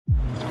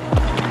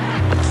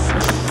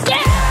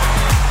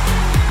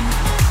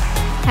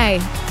Hey,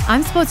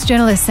 I'm sports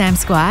journalist Sam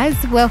Squires.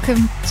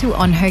 Welcome to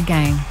On Her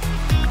Game.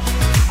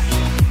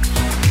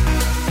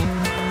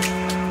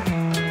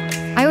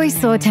 I always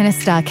saw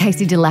tennis star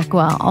Casey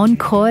Dellacqua on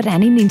court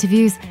and in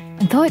interviews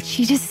and thought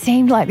she just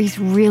seemed like this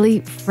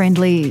really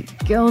friendly,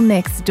 girl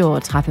next door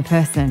type of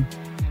person.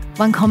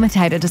 One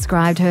commentator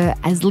described her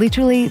as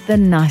literally the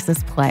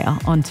nicest player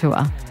on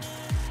tour.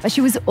 But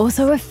she was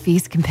also a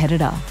fierce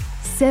competitor.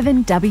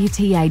 7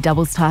 WTA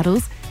doubles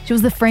titles. She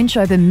was the French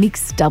Open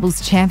mixed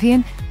doubles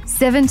champion,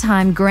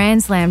 7-time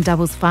Grand Slam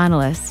doubles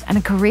finalist, and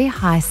a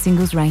career-high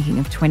singles ranking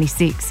of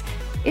 26.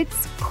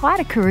 It's quite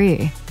a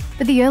career.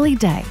 But the early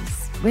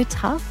days were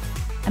tough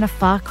and a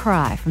far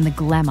cry from the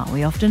glamour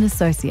we often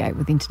associate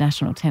with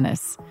international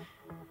tennis.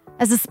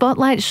 As the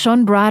spotlight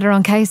shone brighter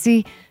on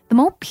Casey, the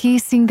more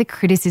piercing the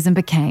criticism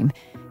became,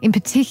 in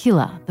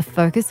particular the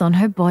focus on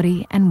her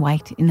body and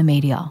weight in the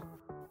media.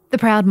 The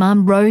proud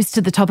mum rose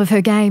to the top of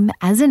her game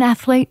as an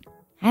athlete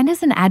and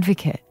as an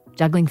advocate,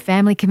 juggling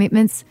family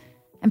commitments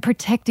and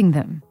protecting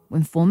them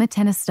when former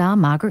tennis star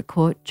Margaret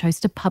Court chose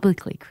to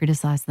publicly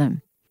criticise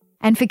them.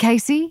 And for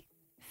Casey,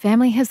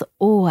 family has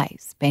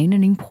always been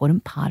an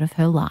important part of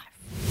her life.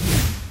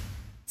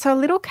 So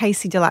little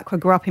Casey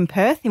Dellacqua grew up in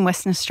Perth in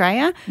Western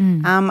Australia.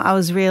 I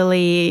was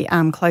really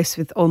close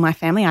with all my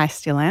family. I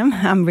still am.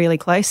 I'm really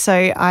close.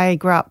 So I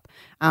grew up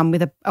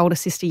with an older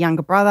sister,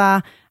 younger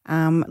brother,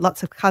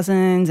 lots of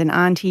cousins and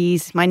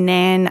aunties. My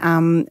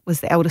nan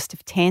was the eldest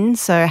of 10,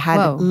 so I had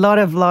a lot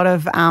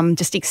of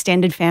just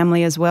extended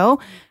family as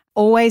well.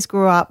 Always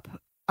grew up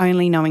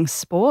only knowing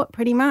sport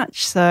pretty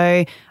much.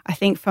 So I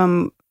think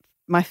from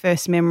my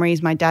first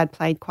memories, my dad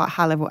played quite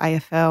high-level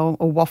AFL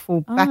or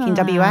waffle back in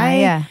WA.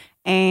 Yeah.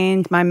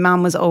 And my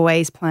mum was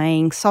always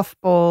playing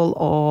softball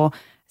or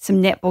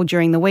some netball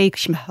during the week.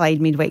 She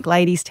played midweek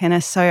ladies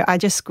tennis. So I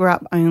just grew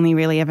up only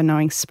really ever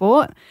knowing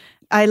sport.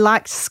 I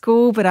liked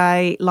school, but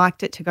I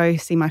liked it to go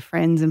see my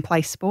friends and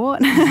play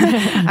sport.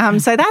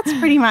 So that's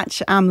pretty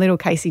much little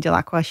Casey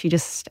Dellacqua. She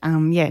just,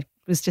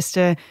 was just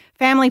a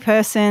family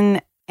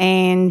person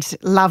and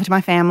loved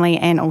my family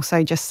and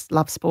also just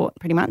loved sport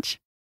pretty much.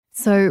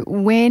 So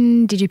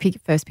when did you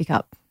first pick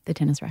up the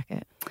tennis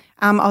racket?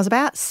 I was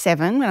about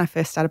 7 when I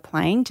first started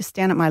playing, just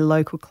down at my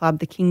local club,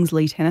 the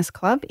Kingsley Tennis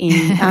Club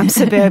in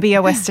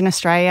suburbia, Western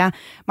Australia.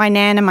 My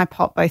nan and my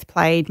pop both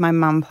played. My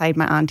mum played,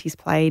 my aunties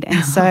played.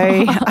 And so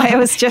I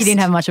was just... You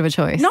didn't have much of a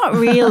choice. Not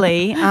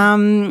really.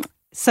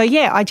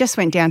 I just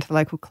went down to the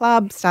local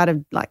club,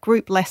 started like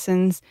group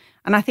lessons.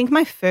 And I think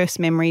my first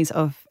memories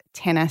of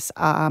tennis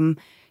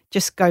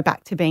just go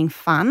back to being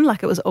fun.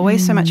 Like it was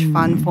always so much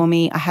fun for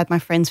me. I had my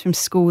friends from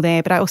school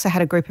there, but I also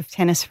had a group of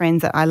tennis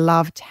friends that I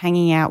loved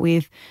hanging out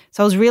with.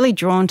 So I was really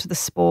drawn to the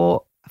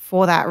sport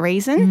for that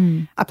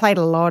reason. I played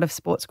a lot of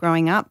sports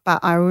growing up,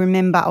 but I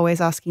remember always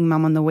asking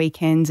mum on the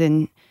weekends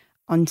and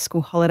on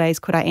school holidays,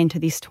 could I enter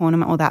this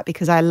tournament or that,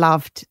 because I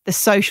loved the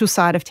social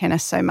side of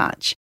tennis so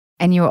much.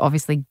 And you were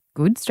obviously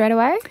good straight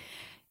away?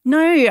 No,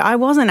 I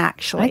wasn't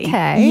actually.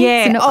 Okay.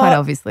 Yeah. So not quite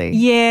obviously.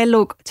 Yeah,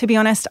 look, to be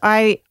honest,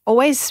 I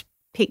always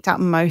picked up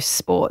most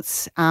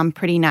sports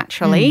pretty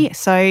naturally.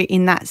 So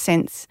in that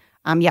sense,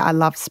 I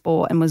love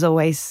sport and was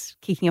always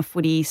kicking a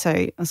footy. So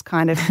I was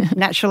kind of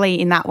naturally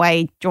in that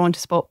way drawn to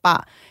sport.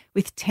 But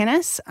with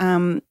tennis,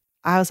 I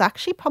was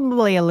actually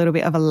probably a little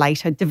bit of a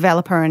later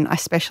developer and I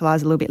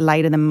specialised a little bit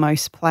later than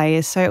most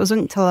players. So it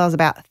wasn't until I was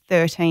about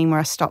 13 where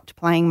I stopped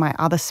playing my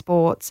other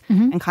sports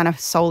and kind of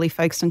solely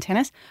focused on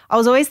tennis. I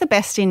was always the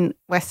best in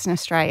Western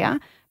Australia,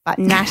 but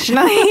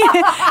nationally,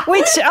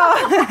 which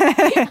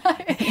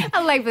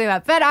I like believe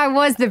that. But I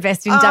was the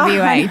best in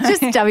WA,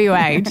 just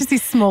WA, just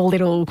this small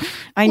little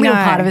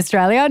part of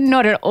Australia.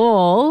 Not at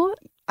all.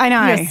 I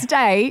know. Your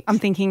state. I'm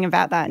thinking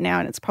about that now,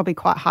 and it's probably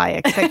quite high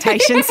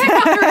expectations.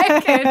 I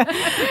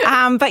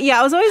reckon. But yeah,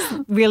 I was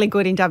always really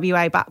good in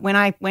WA. But when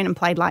I went and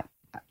played like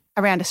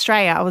around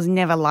Australia, I was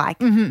never like.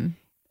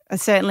 I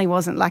certainly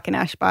wasn't like an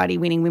Ash Barty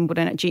winning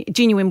Wimbledon at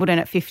junior Wimbledon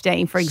at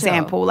 15, for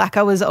example. Like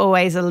I was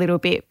always a little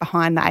bit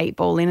behind the 8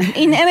 ball in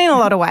a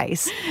lot of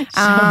ways.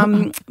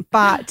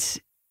 But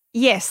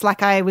yes,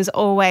 like I was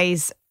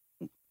always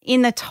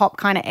in the top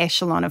kind of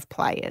echelon of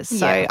players.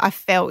 So I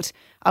felt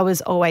I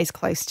was always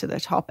close to the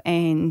top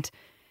and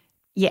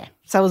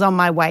so I was on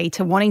my way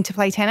to wanting to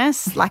play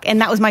tennis. And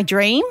that was my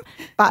dream.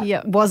 But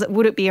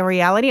would it be a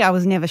reality? I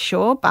was never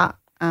sure. But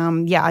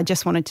I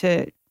just wanted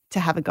to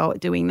have a go at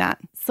doing that.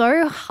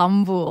 So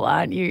humble,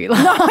 aren't you? No,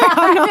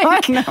 I'm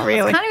not really.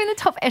 I was kind of in the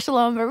top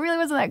echelon, but really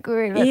wasn't that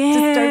good. I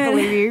just don't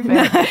believe you.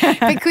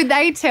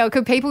 But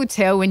could people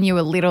tell when you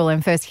were little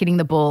and first hitting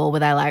the ball, were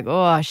they like,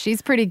 oh,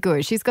 she's pretty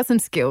good, she's got some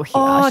skill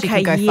here, she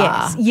could go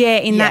far? Yeah,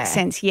 in that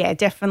sense,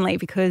 definitely,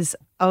 because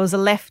I was a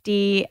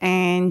lefty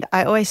and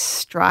I always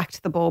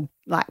striked the ball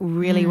like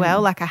really well.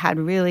 Like I had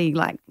really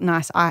like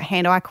nice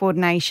hand-eye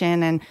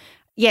coordination and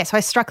so I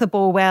struck the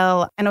ball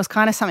well, and it was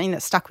kind of something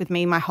that stuck with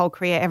me my whole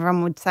career.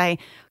 Everyone would say,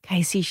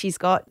 Casey, she's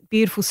got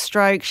beautiful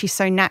stroke. She's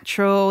so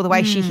natural. The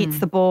way she hits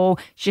the ball,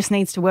 she just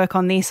needs to work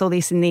on this or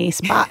this and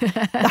this. But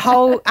the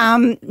whole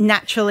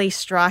naturally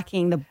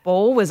striking the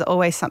ball was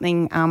always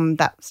something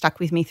that stuck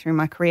with me through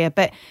my career.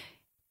 But,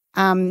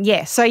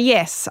 so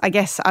yes, I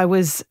guess I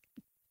was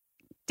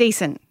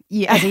decent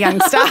as a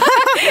youngster.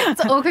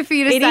 It's awkward for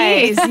you to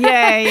say. It is.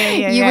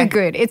 Yeah. You were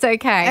good. It's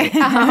okay.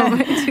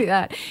 Do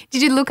that.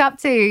 Did you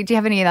do you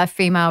have any other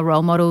female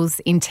role models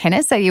in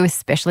tennis that you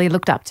especially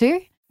looked up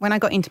to? When I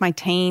got into my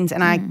teens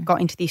and I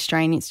got into the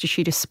Australian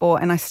Institute of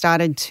Sport and I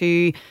started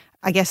to,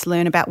 I guess,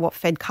 learn about what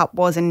Fed Cup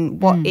was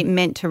and what it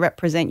meant to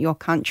represent your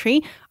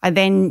country, I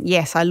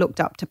looked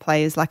up to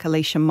players like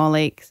Alicia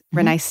Molik,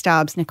 Renee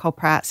Stubbs, Nicole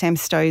Pratt, Sam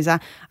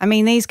Stosur. I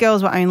mean, these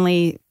girls were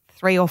only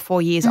 3 or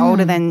 4 years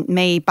older than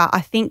me, but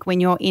I think when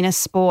you're in a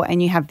sport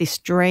and you have this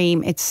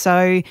dream, it's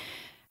so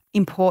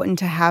important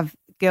to have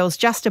girls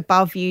just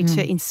above you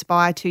to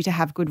inspire to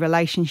have good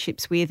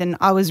relationships with. And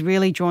I was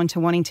really drawn to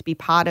wanting to be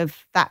part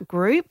of that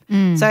group.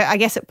 So I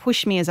guess it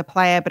pushed me as a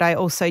player, but I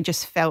also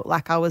just felt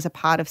like I was a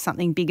part of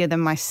something bigger than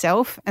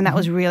myself. And that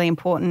was really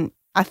important.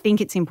 I think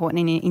it's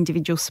important in an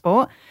individual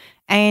sport.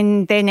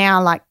 And they're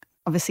now like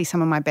obviously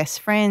some of my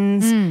best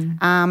friends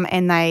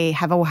and they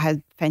have all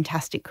had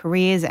fantastic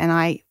careers, and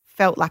I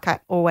felt like I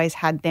always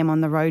had them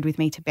on the road with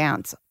me to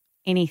bounce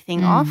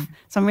anything off.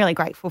 So I'm really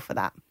grateful for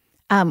that.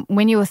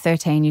 When you were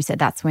 13, you said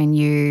that's when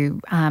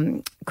you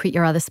quit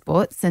your other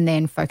sports and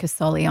then focused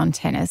solely on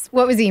tennis.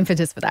 What was the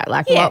impetus for that?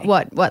 Like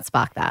what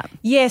sparked that?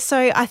 Yeah,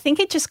 so I think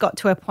it just got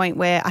to a point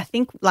where I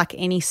think like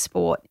any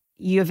sport,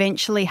 you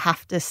eventually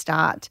have to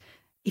start,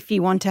 if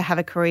you want to have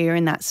a career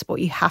in that sport,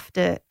 you have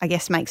to, I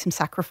guess, make some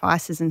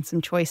sacrifices and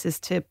some choices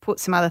to put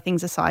some other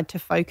things aside to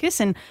focus.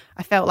 And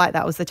I felt like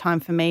that was the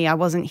time for me. I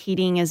wasn't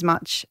hitting as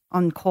much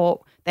on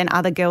court than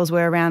other girls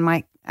were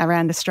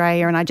around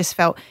Australia. And I just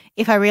felt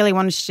if I really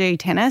wanted to do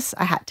tennis,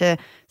 I had to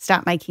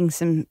start making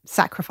some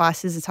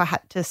sacrifices. And so I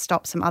had to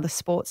stop some other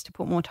sports to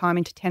put more time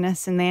into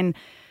tennis. And then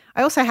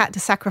I also had to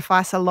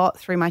sacrifice a lot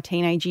through my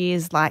teenage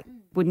years, like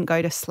wouldn't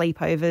go to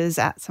sleepovers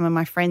at some of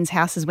my friends'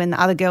 houses when the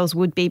other girls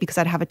would be because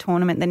I'd have a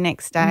tournament the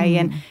next day.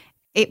 And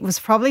it was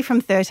probably from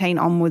 13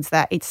 onwards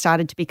that it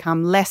started to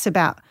become less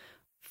about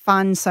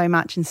fun so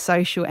much and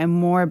social and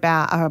more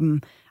about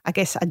I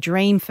guess a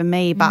dream for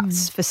me, but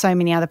for so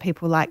many other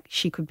people, like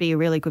she could be a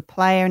really good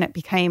player, and it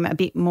became a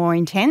bit more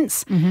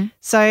intense.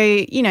 So,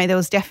 there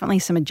was definitely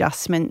some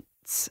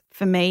adjustments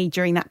for me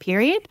during that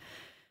period.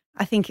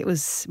 I think it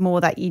was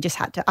more that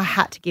I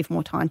had to give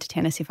more time to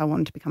tennis if I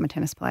wanted to become a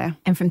tennis player.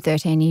 And from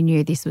 13, you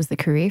knew this was the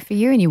career for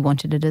you and you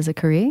wanted it as a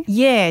career?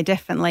 Yeah,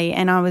 definitely.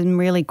 And I was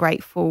really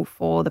grateful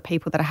for the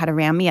people that I had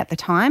around me at the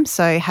time.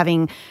 So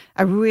having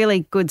a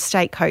really good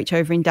state coach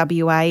over in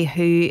WA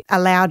who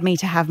allowed me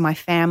to have my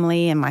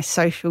family and my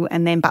social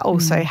but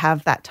also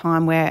have that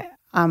time where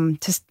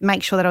to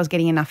make sure that I was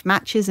getting enough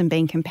matches and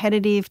being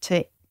competitive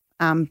to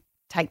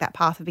take that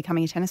path of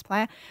becoming a tennis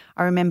player.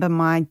 I remember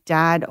my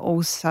dad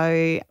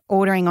also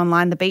ordering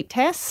online the beep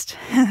test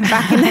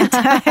back in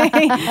the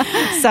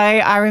day. So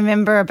I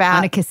remember about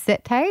on a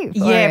cassette tape?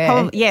 Yeah,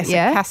 probably, yes,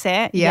 a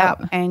cassette.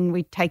 Yep. And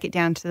we'd take it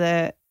down to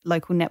the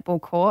local netball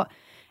court.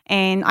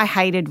 And I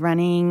hated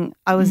running.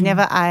 I was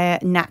never a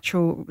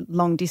natural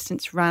long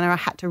distance runner. I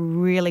had to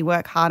really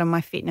work hard on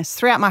my fitness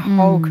throughout my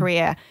whole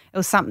career. It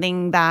was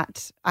something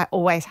that I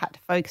always had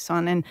to focus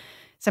on. And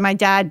so my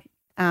dad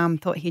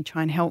thought he'd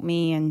try and help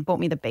me and bought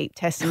me the beep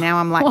test, and now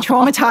I'm like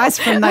traumatised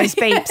from those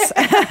beeps.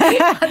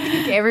 I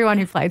think everyone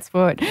who played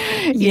sport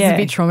is a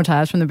bit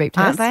traumatised from the beep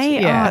test. Aren't they?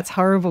 Yeah. Oh, it's a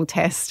horrible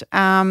test.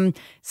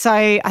 So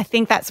I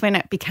think that's when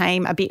it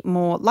became a bit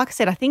more, like I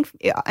said, I think,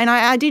 and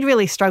I did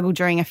really struggle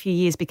during a few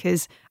years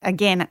because,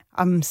 again,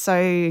 I'm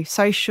so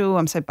social,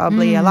 I'm so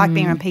bubbly, I like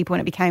being around people,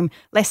 and it became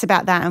less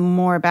about that and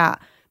more about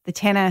the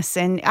tennis.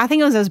 And I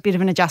think it was a bit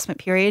of an adjustment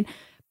period,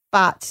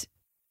 but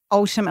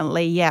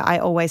ultimately, I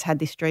always had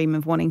this dream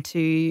of wanting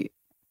to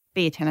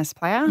be a tennis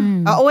player.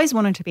 I always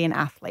wanted to be an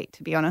athlete,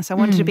 to be honest. I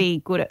wanted to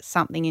be good at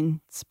something in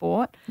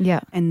sport.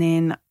 Yeah. And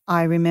then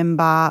I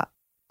remember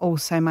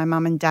also my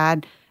mum and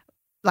dad,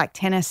 like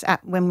tennis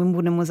when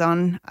Wimbledon was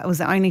on, it was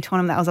the only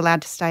tournament that I was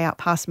allowed to stay up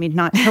past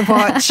midnight to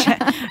watch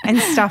and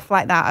stuff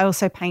like that. I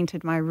also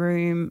painted my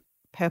room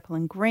purple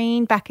and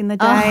green back in the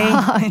day.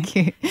 Oh,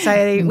 cute.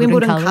 So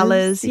Wimbledon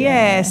colours.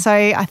 Yeah. So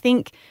I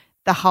think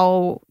the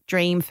whole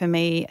dream for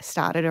me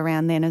started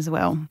around then as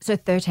well. So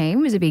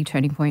 13 was a big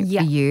turning point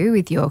for you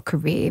with your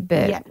career,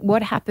 but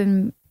what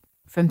happened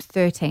from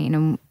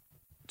 13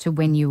 to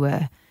when you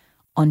were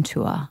on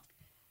tour?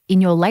 In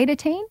your later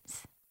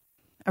teens?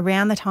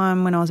 Around the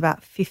time when I was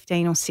about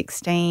 15 or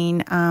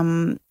 16,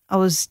 I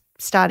was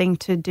starting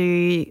to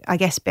do, I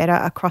guess, better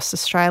across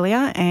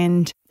Australia.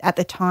 And at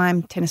the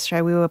time, Tennis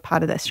Australia, we were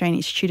part of the Australian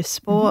Institute of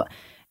Sport.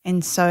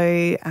 And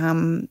so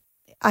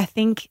I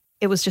think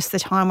it was just the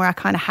time where I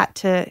kind of had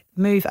to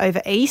move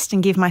over east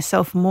and give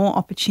myself more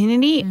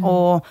opportunity,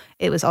 or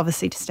it was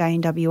obviously to stay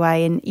in WA.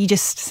 And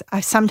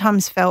I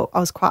sometimes felt I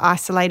was quite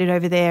isolated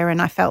over there,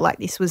 and I felt like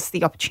this was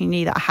the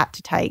opportunity that I had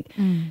to take.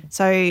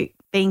 So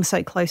being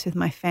so close with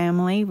my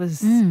family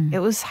was it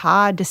was a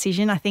hard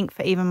decision. I think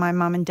for even my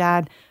mum and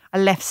dad, I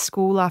left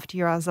school after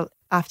year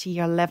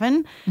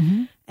 11,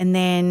 and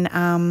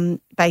then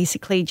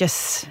basically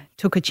just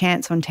took a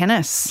chance on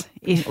tennis.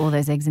 All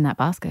those eggs in that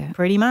basket.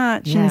 Pretty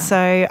much. Yeah. And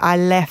so I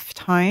left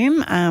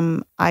home.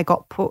 I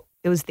got put,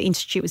 the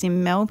institute was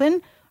in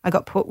Melbourne. I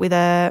got put with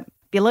a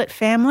billet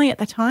family at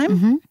the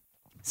time.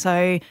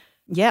 So,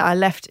 yeah, I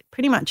left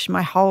pretty much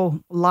my whole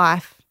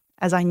life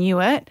as I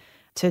knew it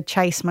to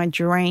chase my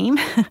dream.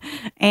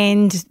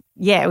 And,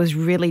 yeah, it was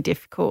really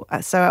difficult.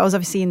 So I was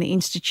obviously in the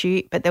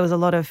institute, but there was a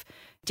lot of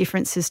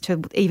differences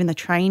to even the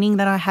training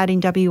that I had in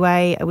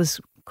WA. It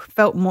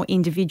felt more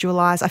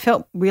individualised. I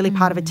felt really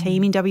part of a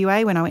team in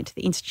WA when I went to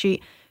the institute.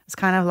 It was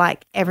kind of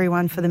like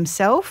everyone for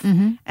themselves.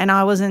 And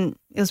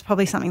it was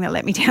probably something that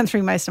let me down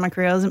through most of my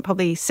career. I wasn't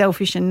probably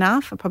selfish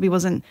enough. I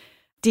probably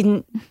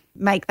didn't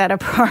make that a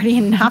priority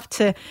enough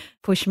to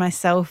push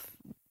myself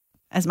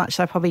as much as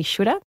I probably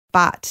should have.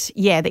 But,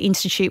 yeah, the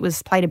institute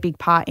played a big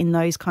part in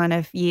those kind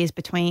of years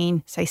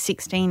between, say,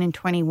 16 and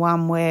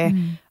 21 where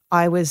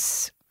I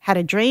had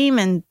a dream,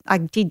 and I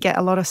did get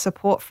a lot of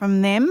support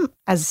from them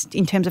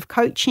in terms of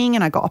coaching,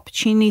 and I got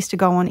opportunities to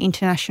go on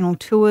international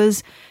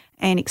tours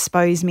and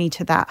expose me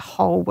to that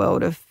whole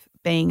world of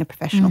being a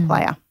professional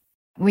player.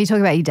 We talk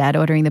about your dad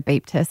ordering the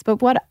beep test,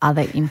 but what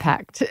other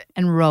impact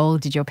and role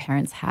did your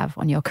parents have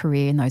on your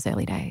career in those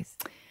early days?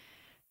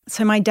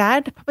 So my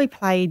dad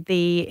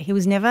probably he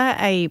was never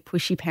a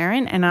pushy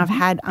parent, and I've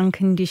had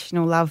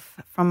unconditional love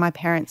from my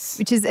parents.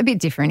 Which is a bit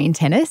different in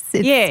tennis.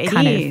 It's it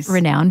kind is. of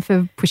renowned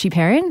for pushy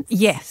parents.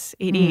 Yes,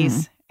 it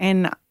is.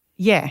 And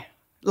yeah,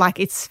 like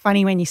it's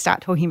funny when you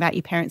start talking about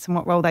your parents and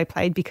what role they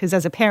played, because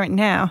as a parent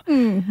now,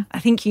 I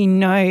think you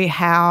know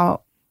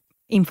how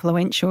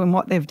influential and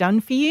what they've done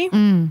for you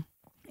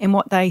and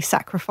what they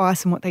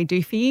sacrifice and what they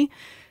do for you.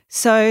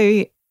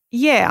 So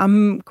yeah,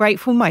 I'm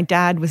grateful my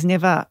dad was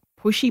never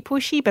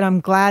pushy, but I'm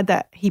glad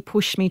that he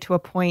pushed me to a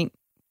point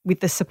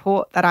with the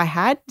support that I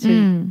had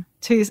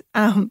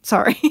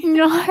sorry.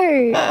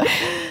 No.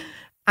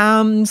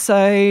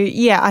 So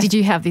yeah. Did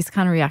you have this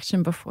kind of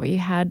reaction before you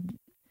had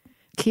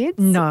kids?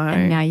 No.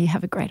 And now you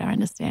have a greater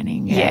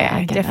understanding.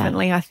 Yeah,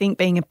 definitely. That. I think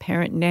being a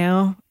parent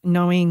now,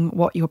 knowing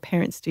what your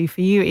parents do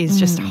for you is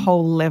just a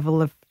whole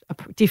level of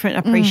different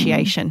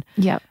appreciation.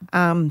 Yep.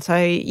 So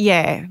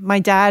yeah, my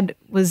dad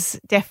was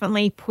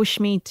definitely pushed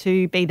me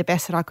to be the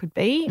best that I could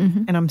be,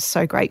 and I'm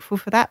so grateful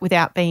for that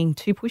without being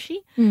too pushy.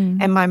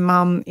 And my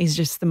mum is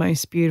just the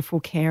most beautiful,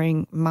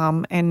 caring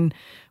mum, and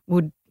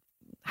would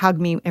hug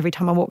me every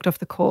time I walked off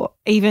the court,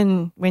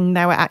 even when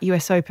they were at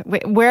US Open,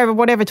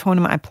 whatever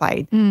tournament I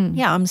played.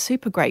 Yeah, I'm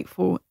super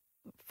grateful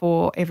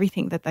for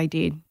everything that they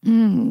did.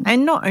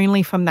 And not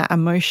only from that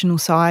emotional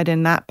side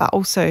and that, but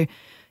also, you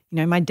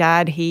know, my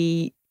dad,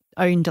 he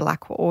owned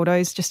Delacqua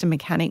Autos, just a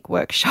mechanic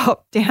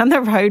workshop down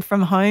the road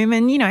from home.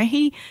 And, you know,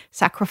 he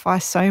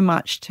sacrificed so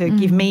much to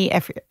give me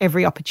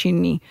every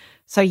opportunity.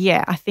 So,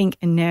 yeah, I think,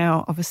 and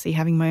now obviously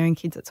having my own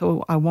kids, that's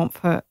all I want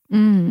to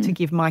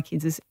give my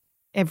kids is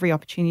every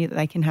opportunity that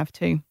they can have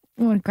too.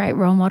 What great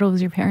role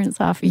models your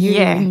parents are for you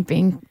and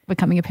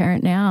becoming a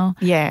parent now.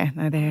 Yeah,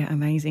 no, they're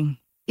amazing.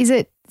 Is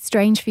it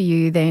strange for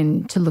you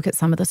then to look at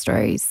some of the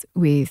stories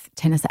with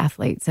tennis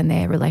athletes and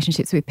their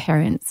relationships with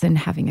parents and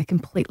having a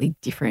completely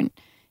different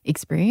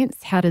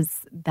experience? How do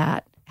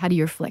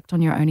you reflect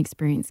on your own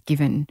experience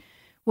given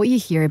what you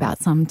hear about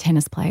some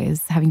tennis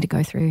players having to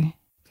go through?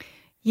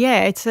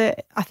 Yeah,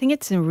 I think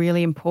it's a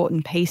really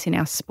important piece in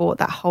our sport,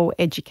 that whole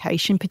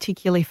education,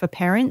 particularly for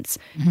parents,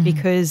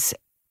 because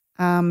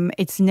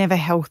it's never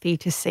healthy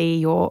to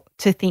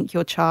think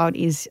your child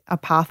is a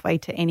pathway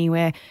to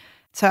anywhere.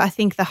 So I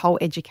think the whole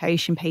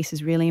education piece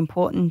is really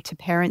important to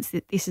parents,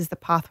 that this is the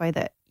pathway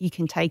that you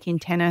can take in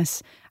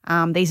tennis.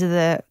 These are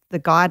the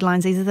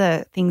guidelines. These are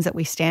the things that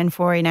we stand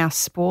for in our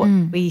sport.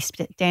 We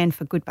stand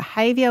for good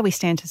behaviour. We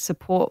stand to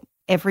support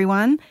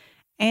everyone.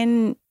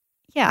 And,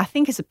 yeah, I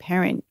think as a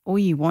parent, all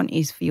you want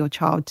is for your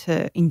child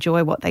to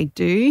enjoy what they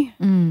do.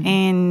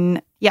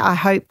 And, yeah, I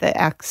hope that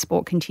our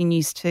sport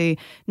continues to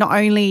not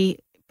only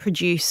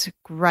produce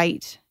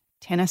great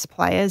tennis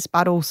players,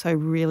 but also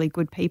really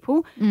good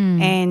people.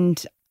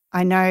 And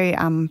I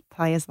know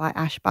players like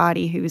Ash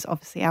Barty, who is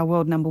obviously our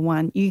world number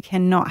one, you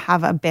cannot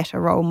have a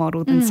better role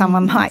model than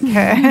someone like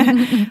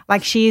her.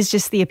 Like, she is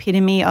just the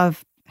epitome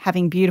of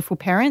having beautiful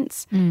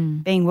parents,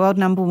 being world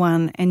number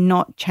one and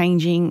not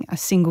changing a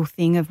single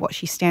thing of what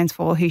she stands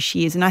for, who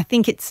she is. And I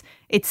think it's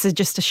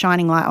just a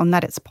shining light on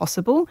that it's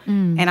possible.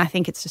 And I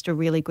think it's just a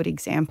really good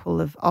example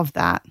of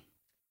that.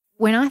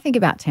 When I think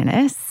about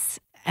tennis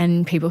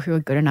and people who are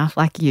good enough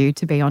like you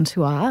to be on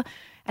tour,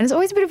 And it's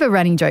always a bit of a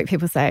running joke.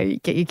 People say,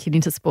 get your kid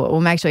into sport.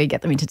 Well, make sure you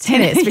get them into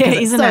tennis because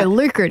it's so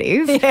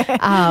lucrative.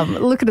 Yeah.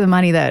 Look at the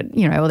money that,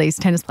 all these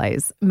tennis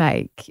players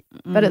make.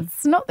 But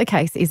it's not the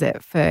case, is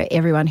it, for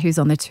everyone who's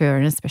on the tour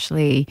and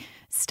especially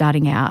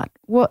starting out?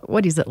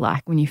 What is it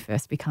like when you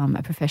first become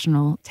a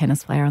professional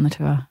tennis player on the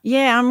tour?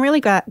 Yeah, I'm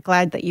really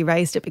glad that you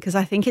raised it because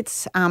I think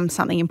it's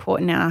something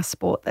important in our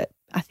sport that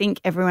I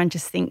think everyone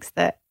just thinks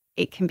that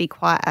it can be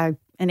quite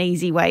an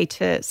easy way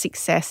to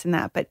success in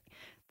that. But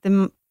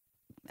the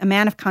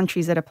amount of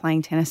countries that are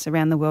playing tennis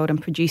around the world and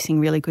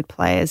producing really good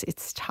players,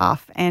 it's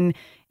tough. And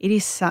it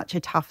is such a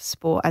tough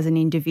sport as an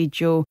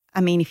individual. I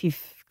mean, if you've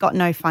got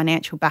no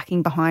financial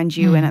backing behind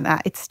you and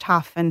that, it's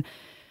tough. And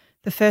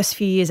the first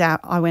few years out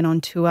I went on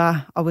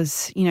tour, I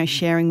was,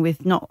 sharing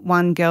with not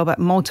one girl but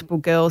multiple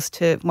girls.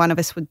 One of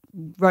us would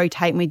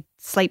rotate and we'd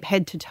sleep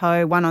head to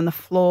toe, one on the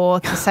floor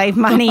to save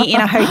money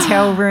in a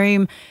hotel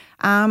room.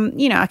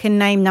 I can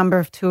name number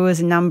of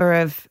tours and number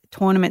of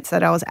tournaments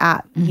that I was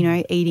at,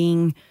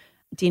 eating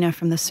dinner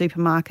from the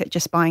supermarket,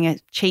 just buying a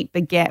cheap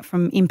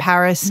baguette in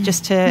Paris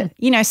just to,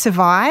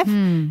 survive.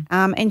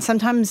 And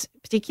sometimes,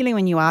 particularly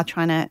when you are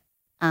trying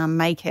to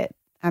make it,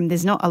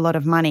 there's not a lot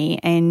of money.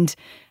 And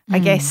I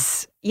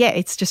guess,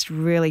 it's just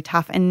really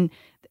tough. And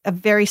a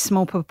very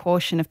small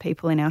proportion of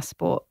people in our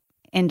sport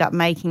end up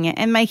making it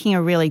and making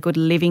a really good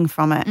living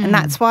from it. And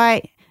that's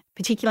why,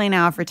 particularly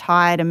now I've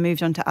retired and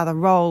moved on to other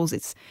roles,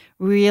 it's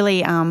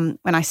really when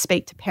I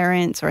speak to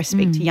parents or I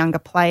speak to younger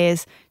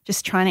players,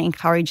 just trying to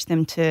encourage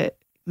them to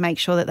make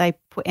sure that they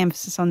put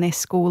emphasis on their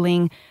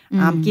schooling,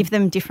 give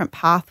them different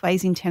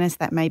pathways in tennis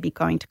that may be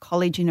going to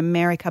college in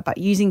America, but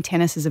using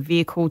tennis as a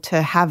vehicle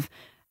to have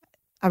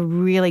a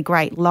really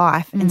great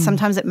life. And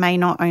sometimes it may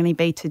not only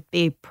be to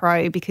be a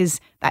pro because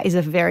that is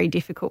a very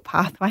difficult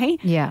pathway.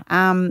 Yeah.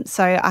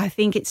 So I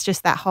think it's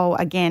just that whole,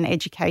 again,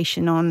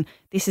 education on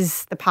this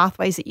is the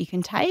pathways that you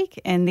can take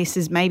and this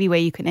is maybe where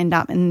you can end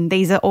up. And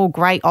these are all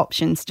great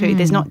options too.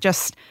 There's not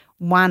just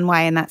one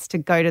way and that's to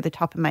go to the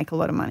top and make a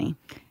lot of money.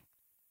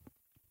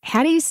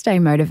 How do you stay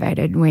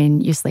motivated when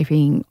you're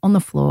sleeping on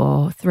the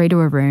floor, 3 to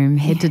a room,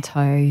 head to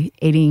toe,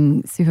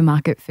 eating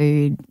supermarket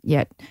food,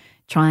 yet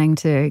trying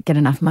to get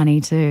enough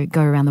money to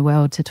go around the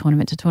world to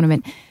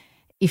tournament?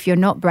 If you're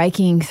not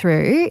breaking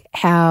through,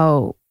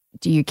 how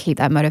do you keep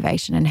that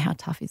motivation and how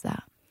tough is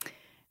that?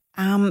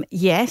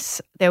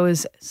 Yes, there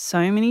was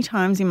so many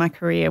times in my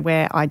career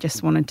where I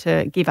just wanted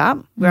to give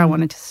up, where I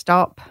wanted to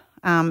stop.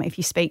 If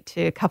you speak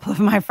to a couple of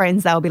my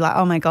friends, they'll be like,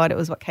 oh my God, it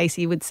was what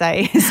Casey would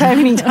say so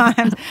many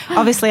times.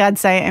 Obviously, I'd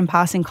say it in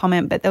passing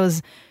comment, but there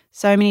was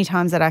so many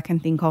times that I can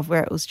think of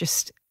where it was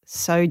just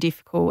so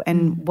difficult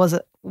and was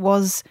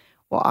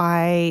what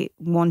I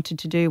wanted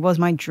to do, was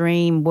my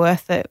dream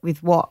worth it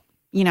with what,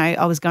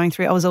 I was going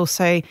through. I was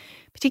also,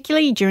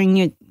 particularly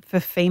for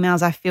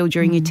females, I feel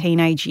during your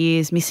teenage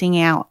years, missing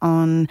out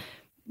on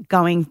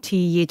going to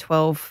year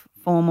 12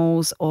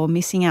 formals or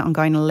missing out on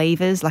going to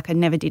levers. Like I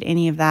never did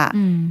any of that.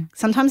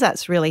 Sometimes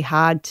that's really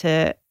hard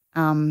to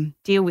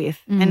deal with.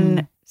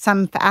 And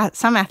some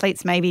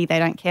athletes, maybe they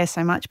don't care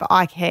so much, but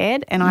I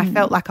cared and I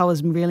felt like I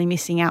was really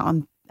missing out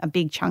on a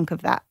big chunk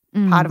of that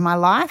part of my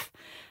life.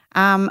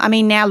 I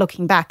mean, now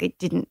looking back, it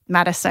didn't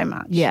matter so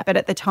much. Yeah. But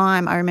at the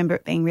time, I remember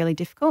it being really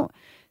difficult.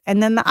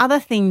 And then the other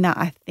thing that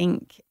I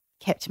think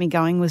kept me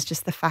going was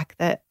just the fact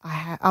that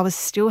I was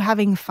still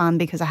having fun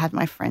because I had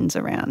my friends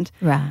around.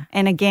 Right.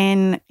 And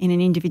again, in an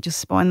individual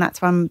sport, and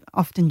that's why I'm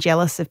often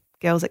jealous of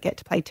girls that get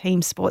to play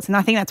team sports. And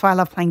I think that's why I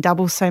love playing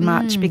doubles so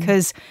much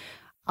because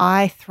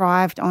I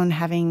thrived on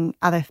having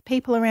other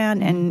people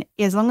around and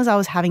as long as I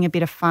was having a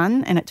bit of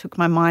fun and it took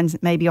my mind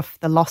maybe off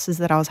the losses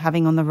that I was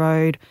having on the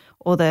road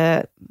or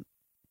the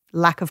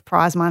lack of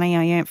prize money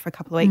I earned for a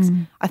couple of weeks,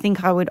 I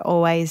think I would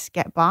always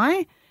get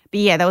by. But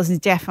yeah, there was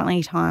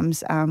definitely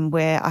times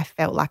where I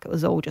felt like it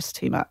was all just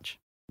too much.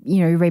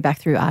 You read back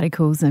through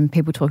articles and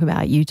people talk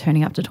about you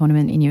turning up to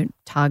tournament in your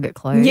Target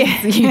clothes.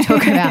 Yeah. You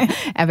talk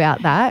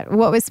about that.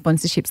 What were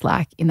sponsorships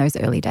like in those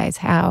early days?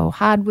 How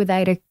hard were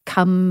they to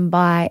come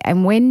by?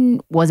 And when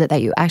was it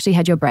that you actually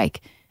had your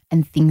break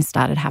and things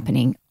started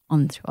happening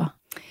on tour?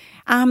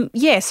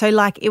 So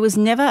like it was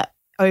never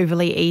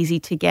overly easy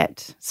to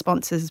get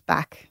sponsors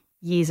back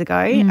years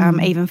ago,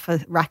 even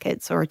for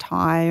rackets or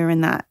attire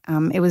and that.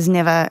 It was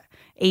never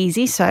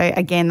easy. So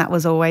again, that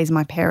was always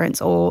my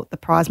parents or the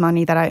prize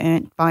money that I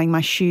earned buying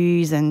my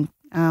shoes. And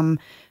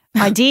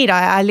I did.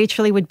 I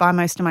literally would buy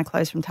most of my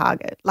clothes from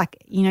Target, like,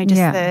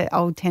 the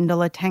old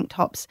 $10 tank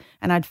tops,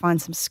 and I'd find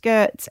some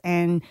skirts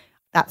and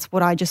that's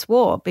what I just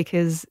wore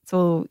because it's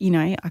all,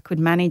 I could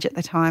manage at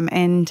the time.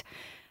 And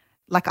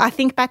like I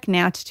think back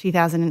now to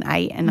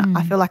 2008 and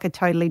I feel like a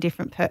totally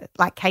different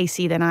like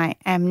Casey than I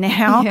am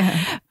now.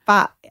 Yeah.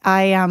 But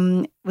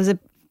I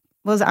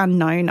was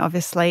unknown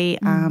obviously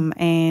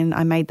and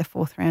I made the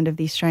 4th round of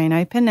the Australian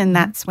Open and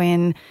that's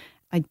when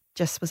I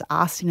just was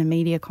asked in a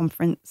media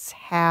conference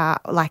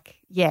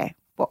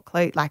what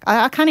clothes, like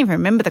I can't even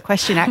remember the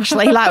question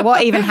actually, like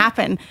what even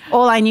happened.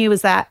 All I knew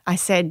was that I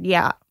said,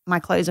 my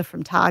clothes are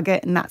from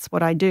Target and that's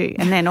what I do.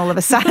 And then all of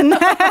a sudden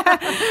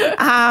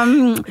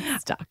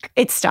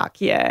it's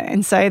stuck, yeah.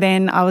 And so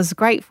then I was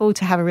grateful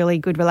to have a really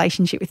good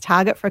relationship with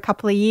Target for a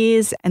couple of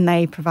years, and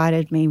they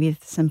provided me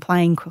with some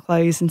playing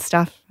clothes and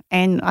stuff.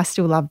 And I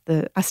still love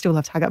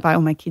Target. I buy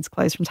all my kids'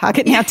 clothes from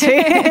Target now too.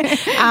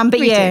 But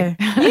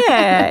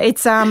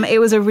it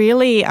was a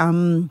really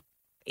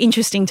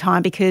interesting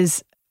time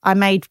because I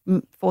made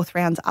fourth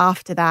rounds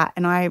after that,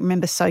 and I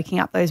remember soaking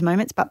up those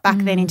moments. But back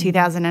then in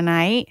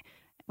 2008,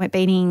 we're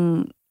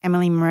beating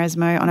Emily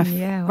Mauresmo on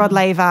a Rod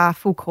Laver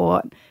full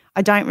court.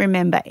 I don't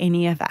remember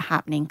any of that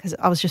happening because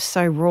I was just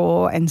so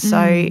raw and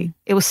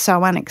it was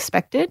so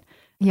unexpected.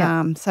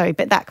 Yeah.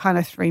 But that kind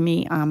of threw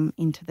me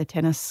into the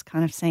tennis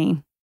kind of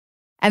scene.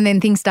 And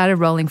then things started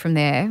rolling from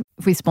there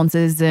with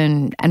sponsors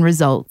and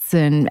results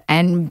and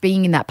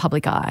being in that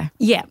public eye.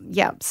 Yeah.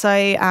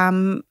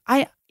 So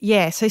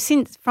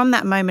since from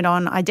that moment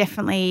on, I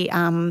definitely,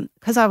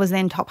 because I was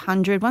then top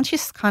 100, once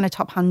you're kind of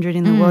top 100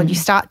 in the world, you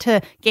start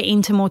to get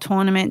into more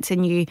tournaments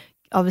and you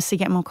obviously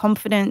get more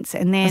confidence.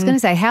 And then I was going to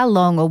say, how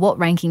long or what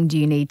ranking do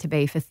you need to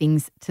be for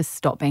things to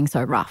stop being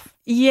so rough?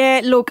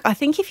 Yeah, look, I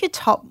think if you're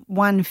top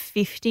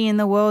 150 in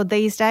the world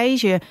these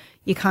days, you're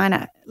kind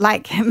of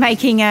like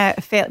making a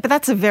fair, but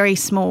that's a very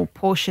small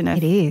portion of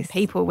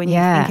people when you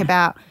think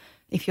about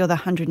if you're the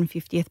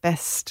 150th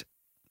best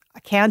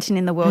accountant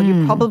in the world,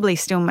 you're probably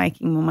still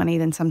making more money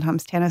than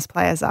sometimes tennis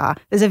players are.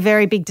 There's a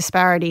very big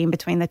disparity in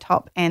between the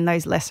top and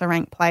those lesser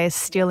ranked players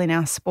still in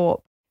our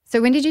sport.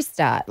 So when did you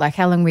start? Like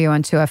how long were you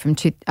on tour from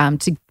to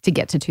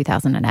get to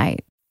 2008?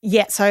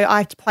 Yeah, so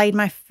I played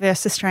my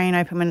first Australian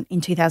Open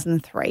in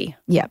 2003.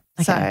 Yeah.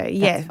 Okay. So,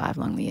 that's 5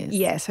 long years.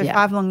 Yeah, so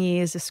 5 long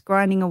years, just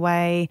grinding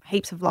away,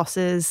 heaps of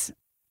losses.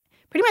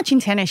 Pretty much in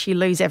tennis, you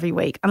lose every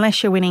week.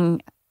 Unless you're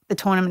winning the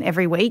tournament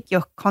every week,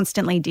 you're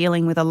constantly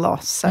dealing with a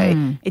loss.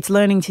 So it's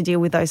learning to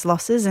deal with those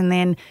losses. And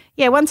then,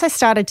 once I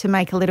started to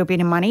make a little bit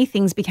of money,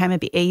 things became a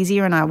bit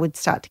easier and I would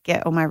start to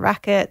get all my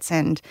rackets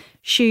and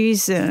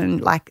shoes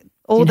and like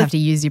all You'd have to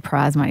use your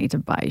prize money to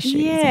buy shoes.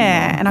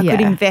 Yeah, and I could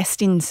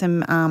invest in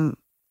some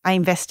I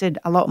invested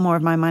a lot more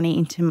of my money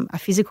into a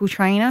physical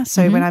trainer.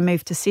 So when I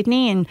moved to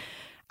Sydney and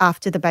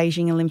after the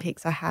Beijing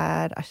Olympics, I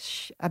had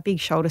a big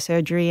shoulder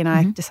surgery and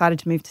I decided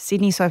to move to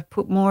Sydney. So I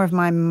put more of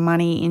my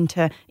money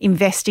into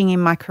investing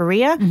in my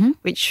career,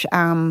 which,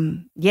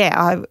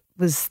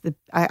 was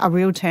a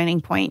real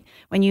turning point.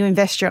 When you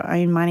invest your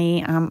own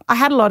money, I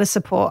had a lot of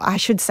support. I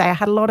should say I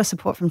had a lot of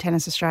support from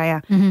Tennis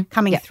Australia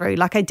coming through.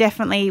 Like I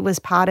definitely was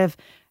part of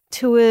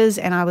tours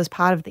and I was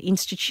part of the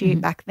institute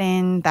back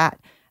then that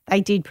they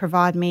did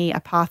provide me a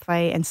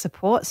pathway and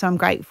support, so I'm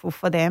grateful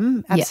for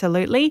them,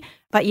 absolutely.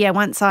 But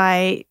once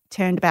I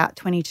turned about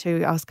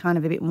 22, I was kind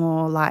of a bit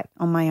more like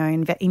on my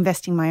own,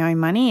 investing my own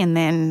money. And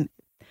then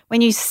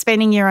when you're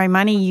spending your own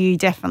money, you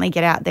definitely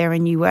get out there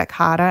and you work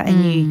harder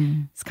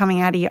and it's coming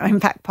out of your own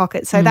back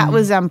pocket. So that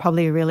was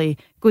probably a really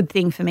good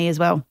thing for me as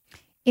well.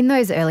 In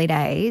those early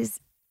days,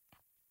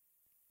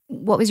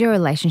 what was your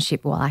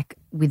relationship like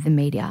with the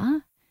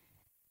media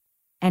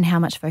and how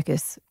much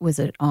focus was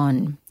it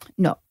on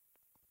not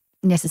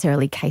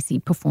necessarily Casey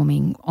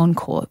performing on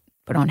court,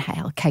 but on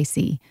how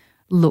Casey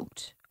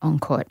looked on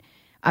court?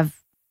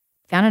 I've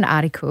found an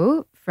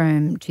article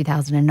from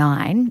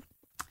 2009,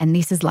 and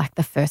this is like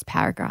the first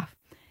paragraph.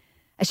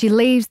 As she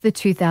leaves the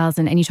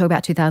 2000, and you talk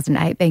about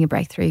 2008 being a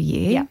breakthrough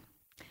year. Yeah.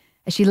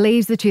 As she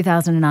leaves the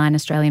 2009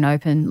 Australian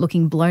Open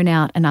looking blown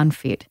out and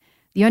unfit,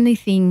 the only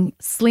thing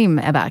slim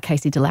about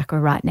Casey Dellacqua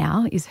right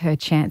now is her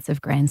chance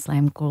of Grand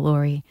Slam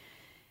glory.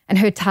 And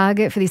her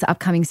target for this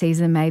upcoming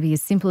season may be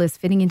as simple as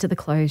fitting into the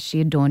clothes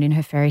she adorned in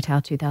her Fairytale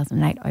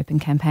 2008 Open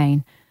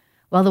campaign.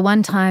 While the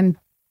one-time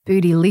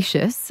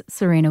bootylicious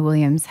Serena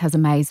Williams has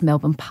amazed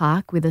Melbourne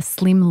Park with a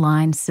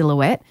slim-line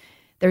silhouette,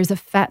 there is a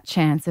fat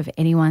chance of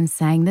anyone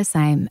saying the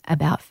same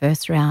about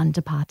first-round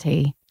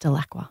Ducati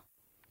Dellacqua.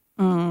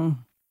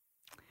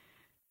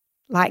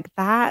 Like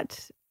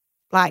that,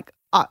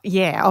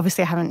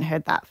 obviously I haven't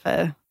heard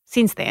that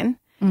since then.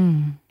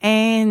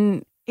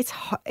 And it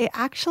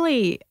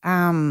actually,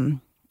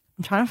 I'm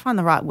trying to find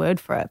the right word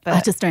for it. But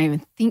I just don't even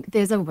think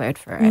there's a word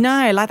for it.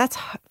 No,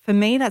 for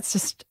me, that's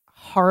just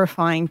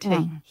horrifying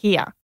to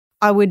hear.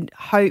 I would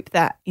hope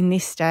that in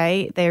this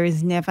day there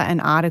is never an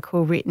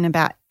article written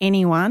about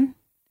anyone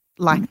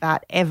like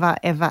that ever,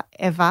 ever,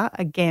 ever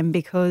again,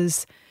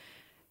 because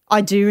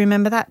I do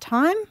remember that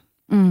time.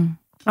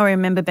 I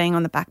remember being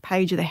on the back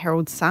page of the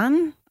Herald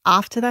Sun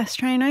after the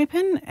Australian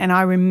Open, and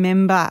I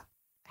remember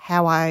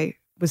how I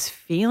was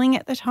feeling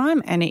at the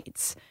time, and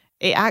it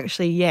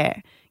actually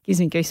gives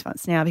me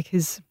goosebumps now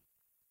because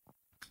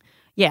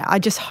I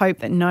just hope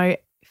that no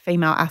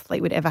female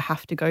athlete would ever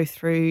have to go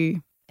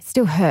through. It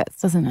still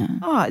hurts, doesn't it?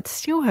 Oh, it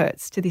still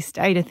hurts to this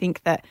day to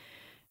think that.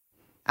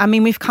 I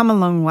mean, we've come a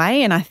long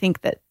way, and I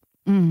think that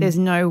there's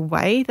no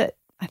way that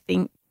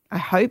I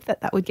hope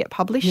that would get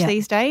published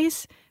these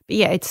days. But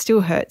it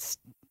still hurts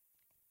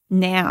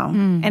now,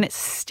 and it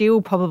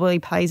still probably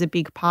plays a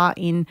big part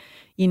in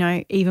you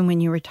know, even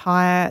when you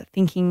retire,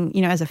 thinking,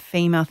 you know, as a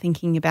female,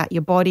 thinking about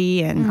your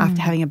body and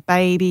after having a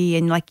baby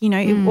and like, you know,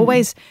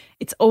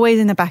 it's always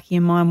in the back of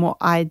your mind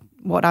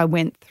what I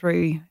went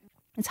through.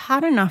 It's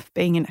hard enough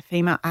being a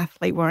female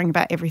athlete worrying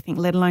about everything,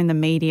 let alone the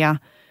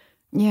media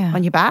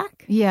on your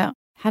back. Yeah.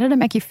 How did it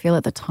make you feel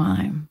at the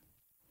time?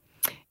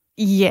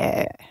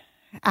 Yeah.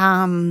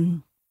 I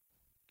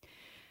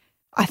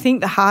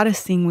think the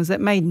hardest thing was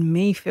it made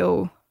me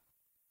feel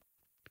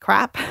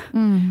crap.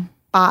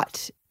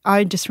 But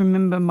I just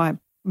remember my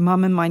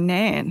mum and my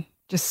nan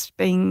just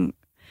being,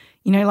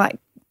 you know, like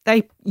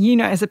they, you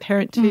know, as a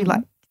parent too,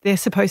 like they're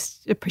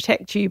supposed to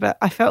protect you. But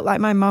I felt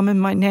like my mum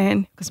and my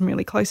nan, because I'm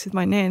really close with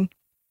my nan,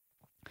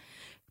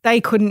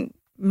 they couldn't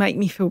make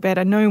me feel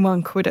better. No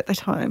one could at the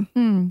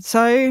time.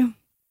 So,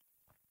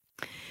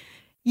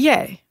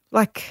 yeah,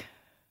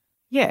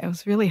 it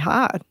was really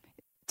hard.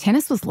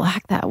 Tennis was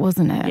like that,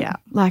 wasn't it? Yeah.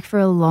 Like for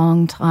a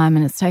long time,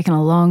 and it's taken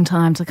a long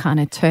time to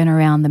kind of turn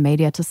around the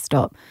media to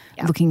stop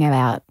looking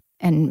about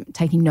and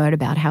taking note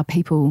about how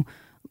people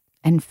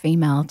and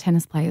female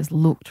tennis players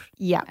looked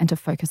and to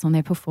focus on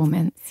their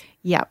performance.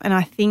 Yeah, and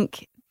I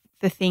think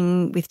the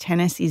thing with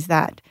tennis is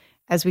that,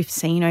 as we've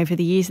seen over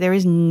the years, there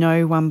is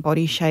no one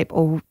body shape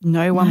or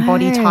no one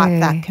body type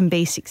that can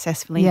be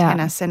successful in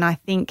tennis. And I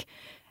think,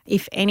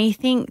 if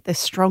anything, the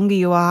stronger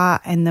you are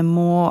and the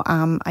more,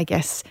 I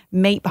guess,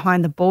 meat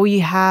behind the ball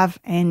you have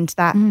and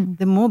that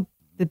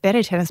the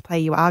better tennis player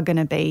you are going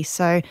to be.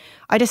 So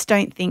I just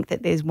don't think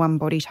that there's one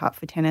body type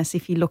for tennis.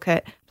 If you look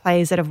at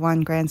players that have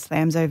won Grand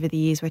Slams over the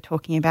years, we're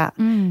talking about,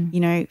 you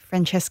know,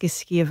 Francesca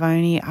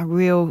Schiavone, a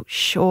real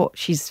short,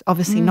 she's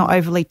obviously not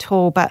overly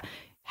tall, but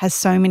has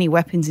so many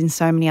weapons in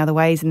so many other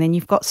ways. And then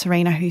you've got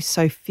Serena, who's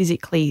so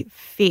physically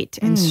fit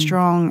and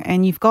strong,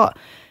 and you've got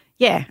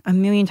a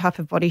million type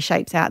of body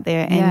shapes out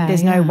there, and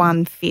there's no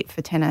one fit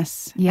for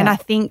tennis. Yeah. And I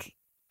think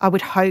I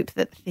would hope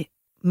that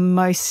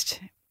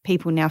most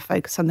people now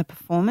focus on the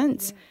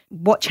performance.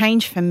 What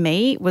changed for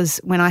me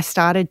was when I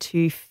started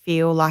to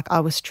feel like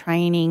I was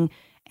training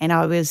and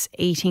I was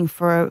eating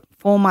for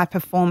my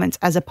performance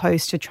as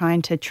opposed to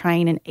trying to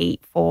train and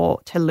eat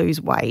to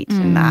lose weight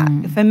and that.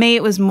 For me,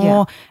 it was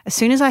more as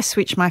soon as I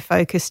switched my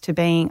focus to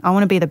being, I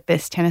want to be the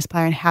best tennis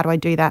player, and how do I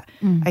do that?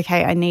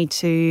 Okay, I need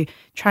to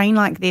train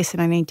like this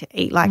and I need to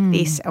eat like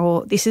this,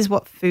 or this is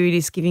what food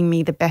is giving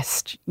me the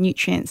best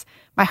nutrients.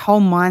 My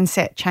whole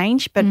mindset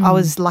changed, but I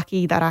was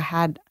lucky that I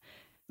had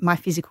my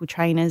physical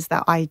trainers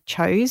that I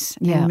chose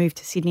and moved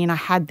to Sydney, and I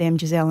had them,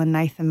 Giselle and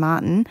Nathan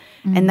Martin,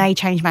 and they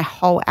changed my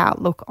whole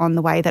outlook on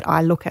the way that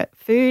I look at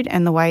food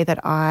and the way that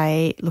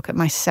I look at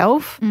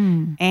myself.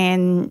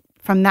 And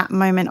from that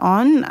moment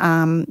on,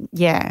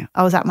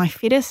 I was at my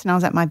fittest and I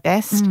was at my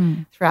best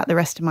throughout the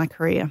rest of my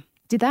career.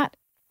 Did that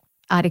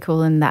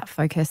article and that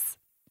focus,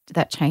 did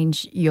that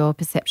change your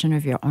perception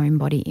of your own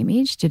body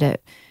image? Did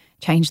it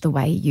change the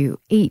way you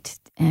eat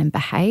and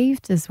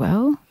behaved as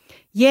well?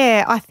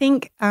 Yeah, I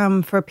think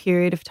for a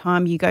period of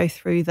time you go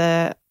through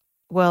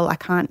I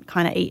can't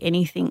kind of eat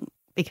anything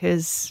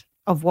because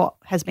of what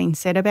has been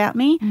said about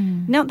me.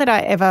 Not that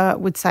I ever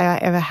would say I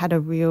ever had a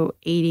real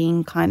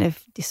eating kind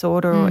of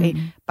disorder,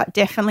 but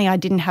definitely I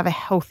didn't have a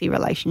healthy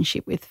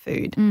relationship with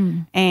food.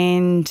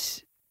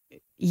 And,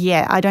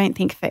 I don't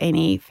think for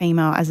any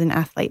female as an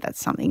athlete that's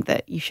something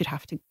that you should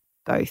have to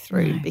go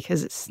through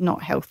because it's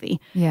not healthy.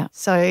 Yeah.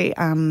 So,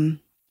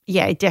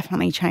 it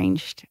definitely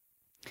changed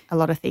a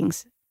lot of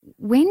things.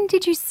 When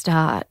did you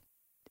start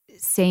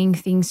seeing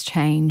things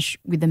change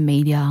with the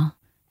media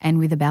and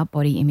with about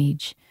body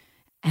image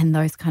and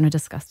those kind of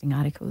disgusting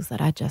articles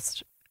that I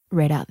just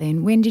read out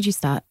then? When did you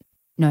start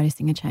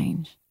noticing a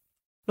change?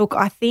 Look,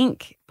 I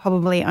think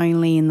probably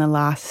only in the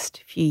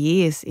last few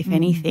years, if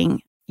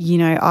anything. You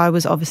know, I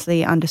was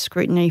obviously under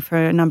scrutiny for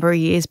a number of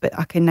years, but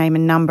I can name a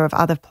number of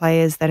other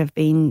players that have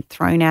been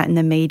thrown out in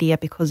the media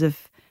because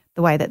of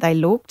the way that they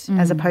looked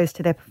as opposed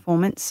to their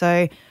performance.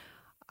 So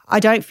I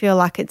don't feel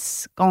like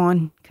it's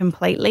gone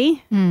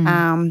completely,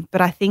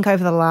 but I think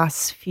over the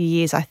last few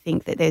years, I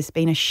think that there's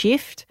been a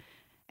shift,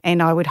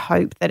 and I would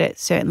hope that it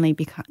certainly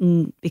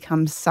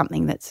becomes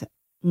something that's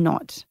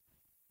not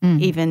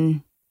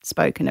even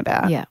spoken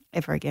about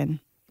ever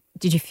again.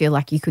 Did you feel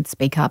like you could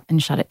speak up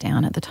and shut it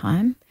down at the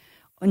time?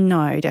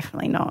 No,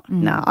 definitely not.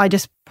 No, I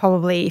just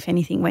probably, if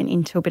anything, went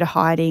into a bit of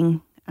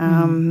hiding.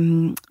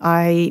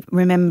 I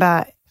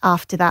remember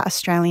after that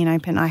Australian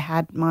Open, I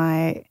had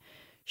my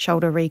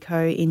shoulder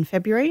reco in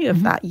February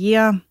of that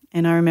year,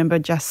 and I remember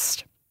it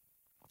was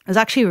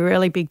actually a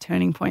really big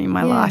turning point in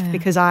my life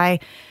because I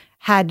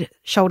had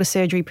shoulder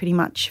surgery pretty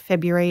much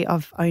February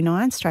of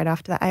 2009, straight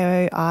after the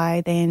AO.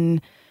 I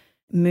then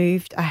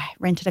moved, I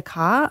rented a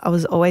car. I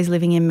was always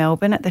living in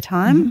Melbourne at the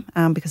time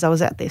because I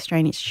was at the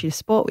Australian Institute of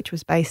Sport, which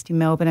was based in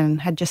Melbourne, and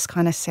had just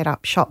kind of set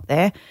up shop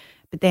there.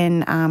 But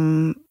then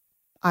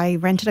I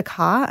rented a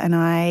car and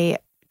I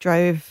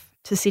drove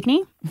to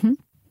Sydney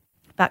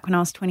back when I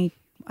was 20.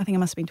 I think I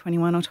must have been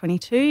 21 or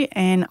 22,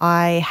 and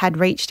I had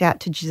reached out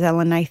to Giselle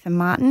and Nathan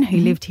Martin, who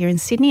lived here in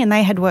Sydney, and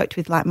they had worked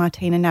with like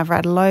Martina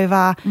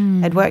Navratilova,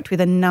 had worked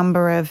with a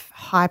number of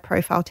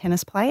high-profile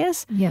tennis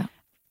players. Yeah.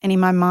 And in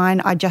my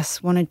mind, I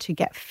just wanted to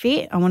get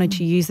fit. I wanted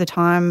to use the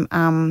time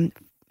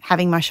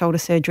having my shoulder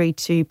surgery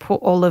to put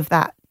all of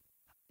that,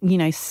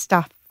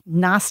 stuff,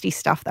 nasty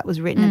stuff that was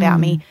written about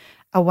me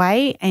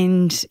away.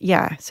 And,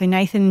 so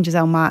Nathan and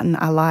Giselle Martin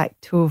are like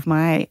two of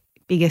my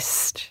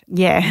biggest,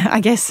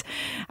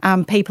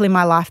 people in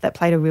my life that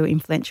played a real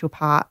influential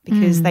part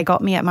because they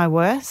got me at my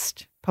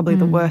worst, probably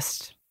the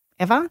worst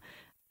ever.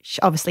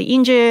 Obviously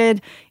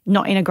injured,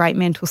 not in a great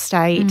mental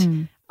state.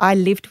 I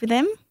lived with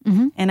them.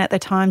 And at the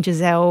time,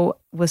 Giselle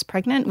was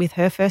pregnant with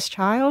her first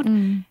child.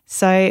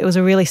 So it was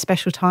a really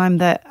special time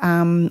that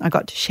I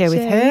got to share with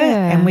her.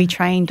 And we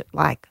trained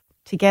like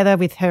together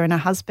with her and her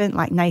husband,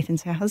 like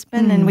Nathan's her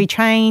husband. And we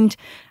trained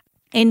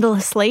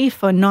endlessly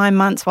for 9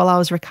 months while I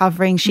was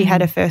recovering. She had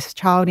her first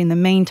child in the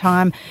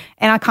meantime.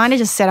 And I kind of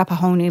just set up a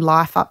whole new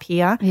life up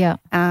here. Yeah.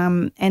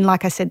 And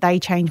like I said, they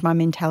changed my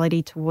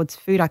mentality towards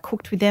food. I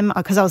cooked with them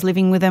because I was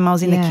living with them. I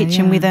was in the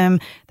kitchen with them.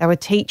 They were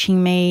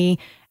teaching me.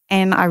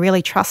 And I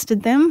really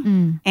trusted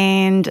them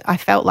and I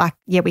felt like,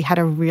 we had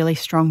a really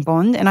strong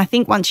bond. And I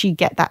think once you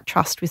get that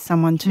trust with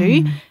someone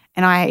too,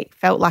 and I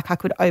felt like I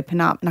could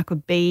open up and I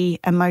could be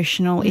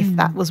emotional if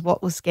that was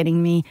what was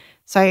getting me.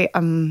 So,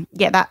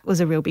 that was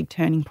a real big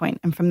turning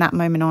point. And from that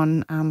moment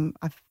on,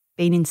 I've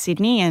been in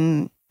Sydney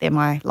and they're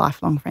my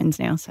lifelong friends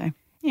now. So,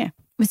 yeah.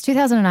 It was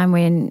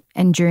 2009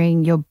 and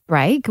during your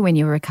break when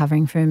you were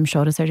recovering from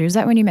shoulder surgery, was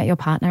that when you met your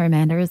partner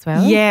Amanda as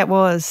well? Yeah, it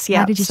was. Yeah.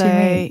 How did you two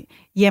meet?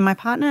 Yeah, my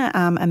partner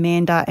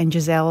Amanda and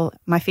Giselle,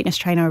 my fitness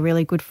trainer, are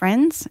really good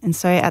friends. And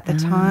so at the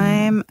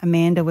time,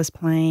 Amanda was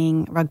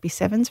playing rugby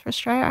sevens for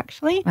Australia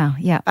actually. Wow,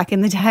 yeah. Back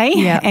in the day.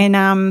 Yeah. And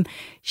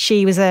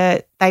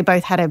they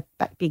both had a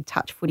big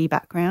touch footy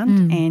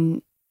background.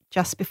 And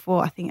just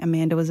before I think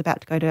Amanda was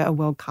about to go to a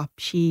World Cup,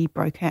 she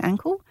broke her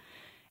ankle.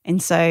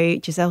 And so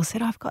Giselle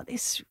said, I've got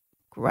this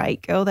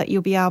great girl that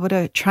you'll be able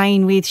to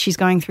train with. She's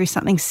going through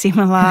something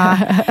similar.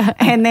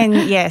 And then,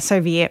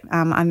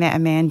 I met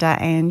Amanda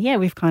and,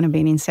 we've kind of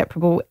been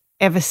inseparable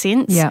ever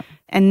since. Yeah.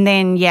 And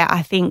then,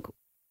 I think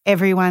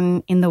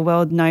everyone in the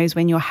world knows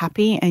when you're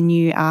happy and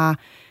you are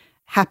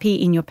happy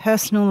in your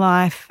personal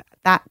life.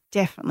 That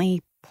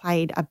definitely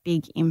played a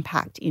big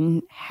impact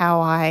in how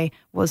I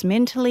was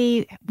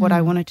mentally, what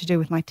I wanted to do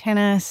with my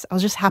tennis. I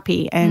was just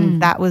happy.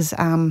 And that was,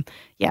 a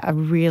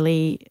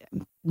really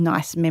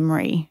nice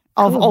memory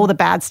of all the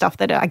bad stuff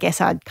that I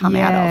guess I'd come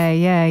out of.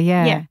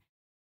 Yeah.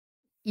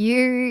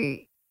 You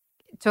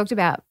talked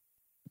about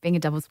being a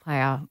doubles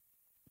player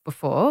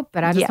before,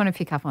 but I just want to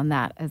pick up on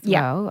that as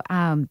well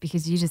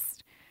because you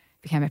just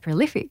became a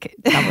prolific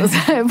doubles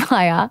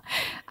player.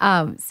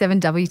 7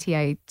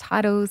 WTA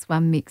titles,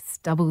 1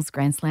 mixed doubles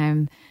Grand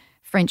Slam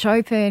French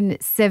Open,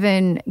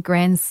 7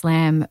 Grand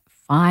Slam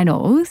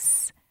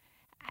finals.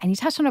 And you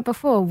touched on it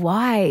before.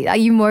 Why? Are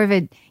you more of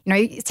a,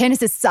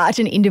 tennis is such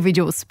an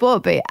individual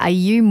sport, but are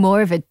you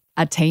more of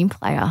a team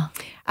player?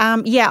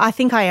 I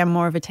think I am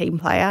more of a team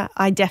player.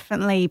 I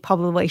definitely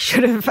probably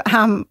should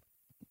have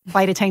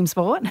played a team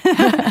sport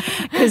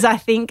because I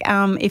think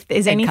if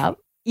there's any Cup.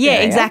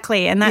 Yeah,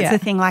 exactly. And that's the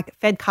thing, like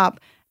Fed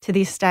Cup to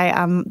this day,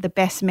 the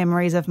best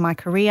memories of my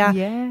career.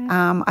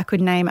 Yeah. I could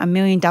name a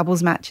million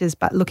doubles matches,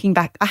 but looking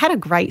back, I had a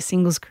great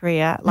singles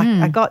career. Like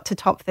I got to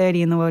top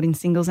 30 in the world in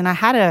singles and I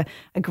had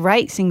a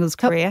great singles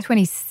career.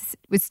 26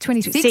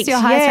 your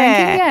highest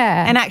ranking?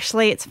 Yeah. And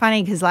actually it's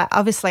funny because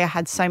obviously I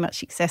had so much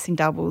success in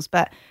doubles,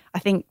 but I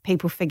think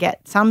people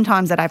forget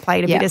sometimes that I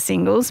played a bit of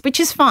singles, which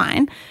is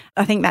fine.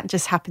 I think that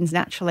just happens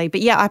naturally.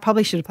 But I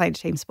probably should have played a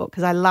team sport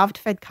because I loved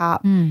Fed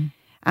Cup.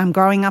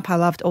 Growing up, I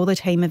loved all the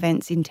team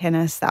events in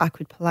tennis that I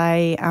could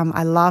play.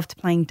 I loved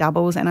playing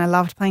doubles and I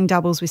loved playing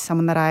doubles with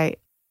someone that I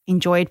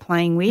enjoyed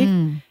playing with.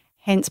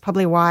 Hence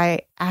probably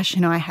why Ash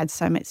and I had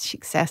so much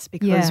success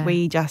because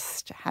we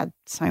just had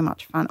so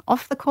much fun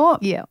off the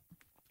court. Yeah.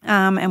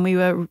 And we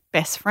were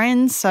best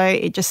friends, so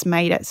it just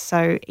made it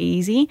so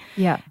easy.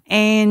 Yeah.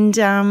 And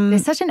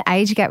there's such an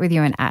age gap with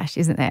you and Ash,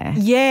 isn't there?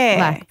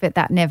 Yeah. But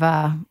that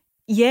never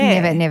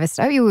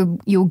stopped. You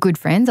were good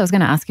friends. I was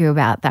going to ask you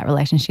about that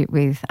relationship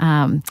with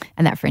and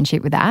that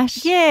friendship with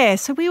Ash. Yeah.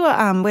 So we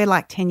were we're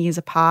like 10 years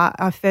apart.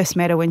 I first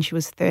met her when she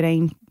was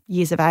 13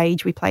 years of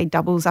age. We played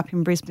doubles up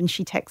in Brisbane.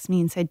 She texted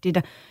me and said,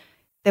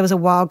 there was a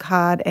wild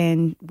card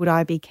and would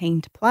I be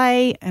keen to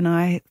play? And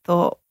I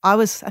thought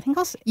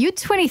You're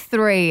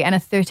 23 and a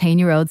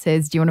 13-year-old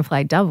says, do you want to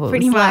play doubles?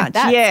 Pretty much,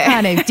 that's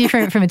kind of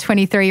different from a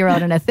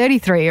 23-year-old and a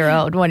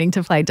 33-year-old wanting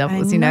to play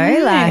doubles, I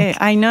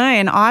know.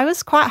 And I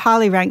was quite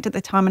highly ranked at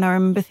the time and I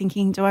remember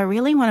thinking, do I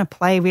really want to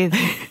play with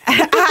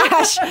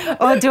Ash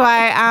or do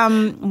I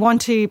want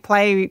to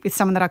play with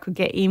someone that I could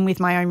get in with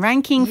my own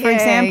ranking, for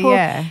example?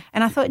 Yeah.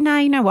 And I thought, no,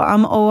 you know what,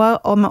 I'm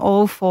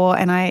all for,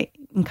 and I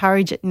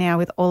encourage it now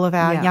with all of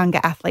our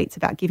younger athletes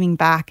about giving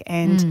back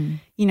and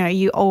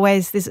there's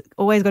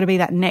always got to be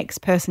that next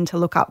person to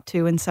look up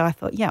to. And so I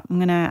thought, I'm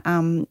going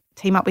to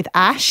team up with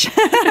Ash.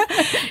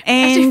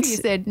 And you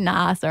said,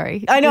 nah,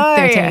 sorry. I know.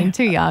 13,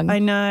 too young. I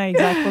know,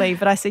 exactly.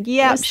 But I said,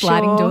 yeah, sure.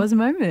 Sliding doors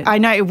moment. I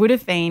know, it would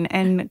have been.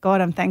 And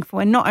God, I'm thankful.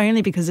 And not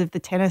only because of the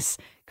tennis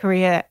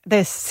career,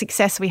 the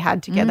success we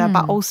had together,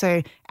 but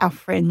also our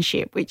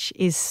friendship, which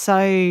is so,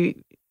 I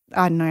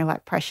don't know,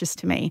 like precious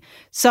to me.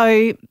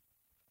 So,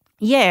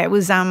 yeah, it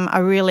was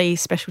a really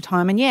special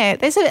time. And, yeah,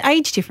 there's an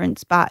age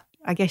difference, but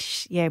I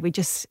guess, yeah, we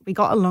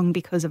got along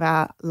because of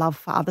our love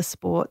for other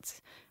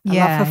sports, our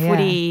love for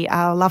footy,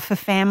 our love for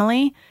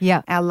family,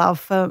 our love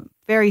for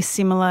very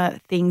similar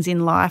things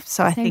in life.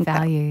 So I think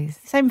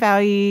same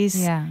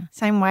values,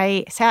 same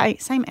way,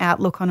 same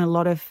outlook on a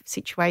lot of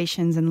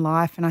situations in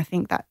life, and I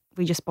think that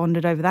we just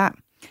bonded over that.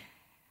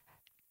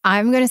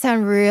 I'm going to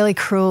sound really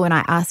cruel when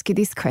I ask you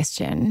this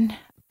question,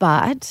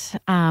 but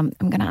I'm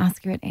going to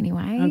ask you it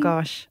anyway. Oh,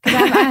 gosh.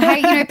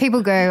 I hate,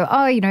 people go,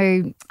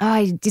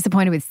 I'm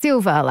disappointed with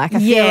silver. Like, I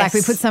feel like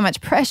we put so much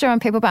pressure on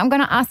people, but I'm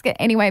going to ask it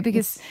anyway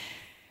because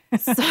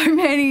so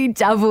many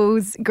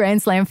doubles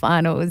Grand Slam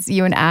finals.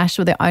 You and Ash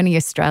were the only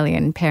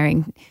Australian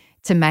pairing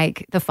to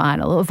make the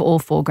final of all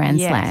 4 Grand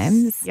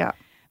Slams. Yeah.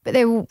 But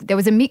there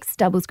was a mixed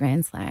doubles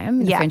Grand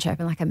Slam, the French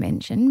Open, like I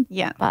mentioned.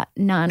 Yeah. But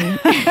none.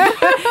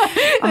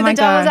 Oh my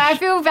doubles, gosh. I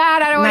feel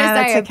bad. I don't want to say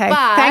that's okay. it.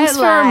 But thanks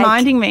for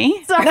reminding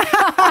me. Sorry.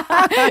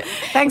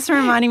 Thanks for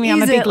reminding me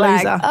I'm a big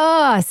loser.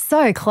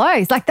 So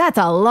close. Like, that's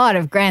a lot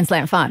of Grand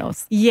Slam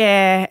finals.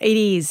 Yeah, it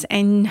is.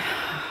 And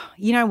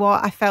you know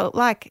what? I felt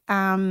like,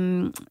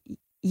 I'd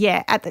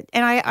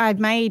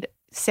made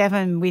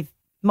 7 with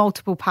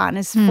multiple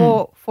partners,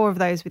 4 of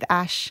those with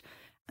Ash,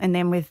 and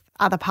then with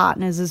other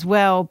partners as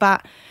well.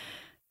 But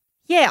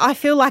yeah, I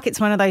feel like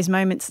it's one of those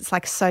moments. It's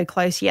like so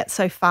close yet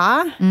so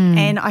far.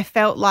 And I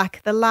felt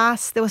like there were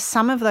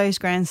some of those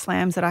Grand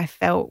Slams that I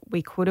felt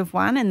we could have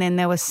won, and then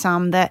there was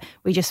some that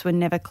we just were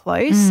never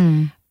close.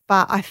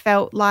 But I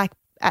felt like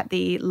at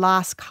the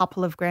last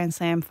couple of Grand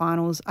Slam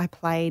finals I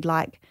played,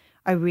 like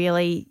I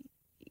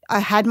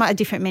had a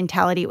different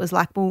mentality. It was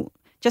like, well,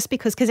 just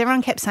because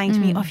everyone kept saying to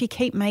me, if you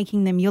keep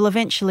making them, you'll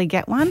eventually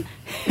get one.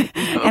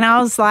 And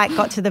I was like,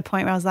 got to the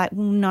point where I was like,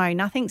 well, no,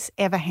 nothing's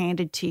ever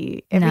handed to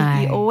you.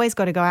 You always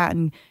got to go out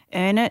and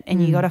earn it,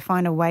 and you got to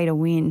find a way to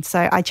win.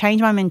 So I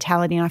changed my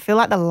mentality, and I feel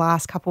like the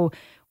last couple,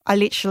 I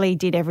literally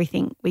did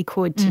everything we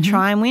could to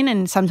try and win,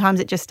 and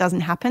sometimes it just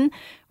doesn't happen.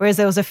 Whereas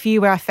there was a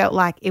few where I felt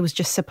like it was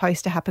just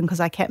supposed to happen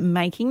because I kept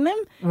making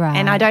them. Right.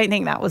 And I don't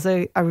think that was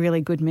a really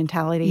good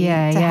mentality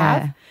to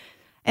have.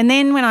 And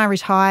then when I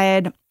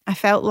retired, I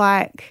felt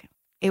like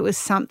it was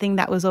something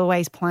that was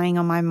always playing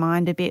on my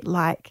mind a bit,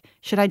 like,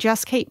 should I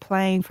just keep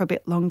playing for a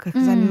bit longer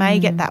because I may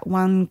get that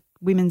one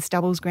women's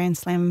doubles Grand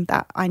Slam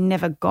that I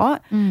never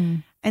got.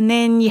 And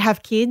then you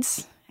have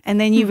kids,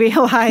 and then you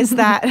realise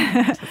that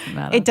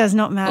it does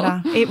not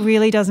matter. It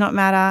really does not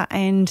matter.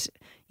 And,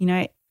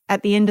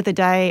 at the end of the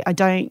day, I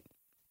don't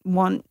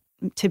want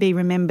to be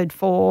remembered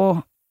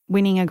for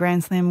winning a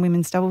Grand Slam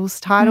women's doubles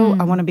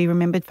title. I want to be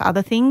remembered for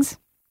other things.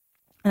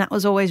 And that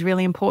was always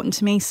really important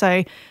to me.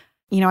 So,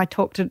 I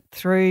talked it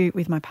through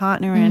with my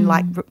partner and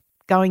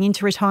going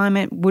into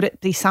retirement, would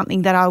it be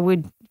something that I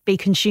would be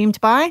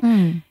consumed by?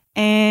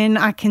 And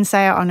I can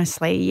say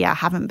honestly, I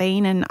haven't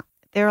been. And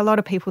there are a lot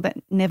of people that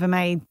never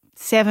made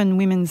 7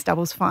 women's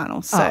doubles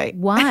finals. So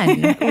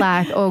one,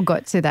 or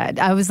got to that.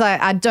 I was like,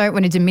 I don't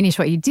want to diminish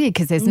what you did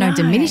because there's no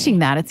diminishing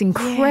that. It's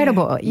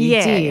incredible what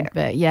you did.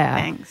 But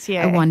thanks.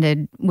 I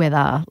wondered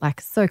whether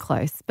so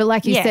close. But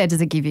like you said, does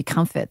it give you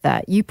comfort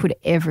that you put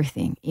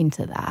everything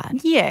into that?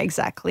 Yeah,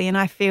 exactly. And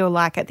I feel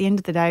like at the end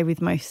of the day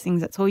with most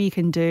things, that's all you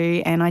can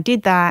do. And I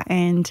did that.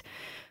 And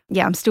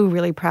I'm still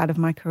really proud of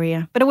my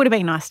career. But it would have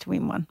been nice to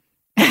win one.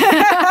 You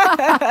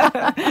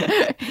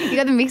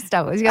got the mixed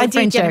doubles. You got the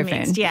French Open.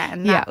 Mixed,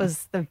 and that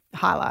was the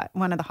highlight,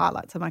 one of the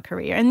highlights of my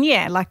career. And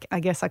I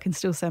guess I can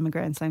still say I'm a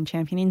Grand Slam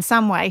champion in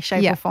some way,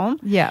 shape, or form.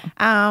 Yeah.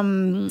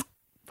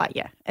 But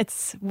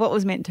it's what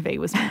was meant to be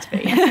was meant to be.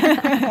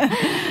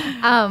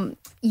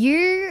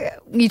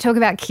 You talk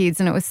about kids,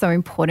 and it was so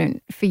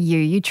important for you.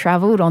 You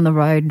travelled on the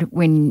road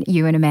when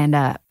you and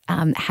Amanda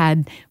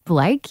had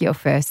Blake, your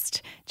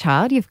first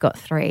child. You've got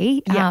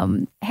 3. Yeah.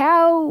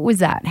 How was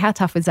that? How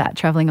tough was that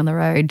travelling on the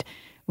road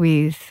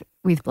with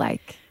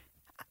Blake?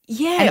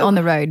 Yeah. And on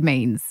the road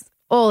means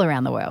all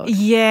around the world.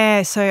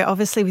 Yeah. So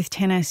obviously with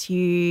tennis,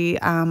 you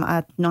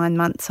are 9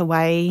 months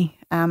away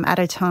at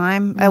a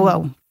time.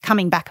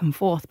 Coming back and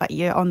forth, but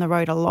you're on the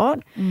road a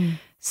lot.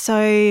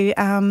 So,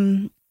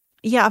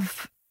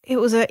 it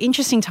was an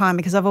interesting time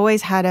because I've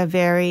always had I've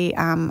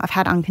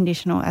had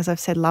unconditional, as I've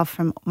said, love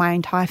from my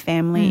entire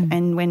family.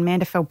 And when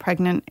Amanda fell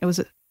pregnant, it was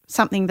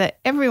something that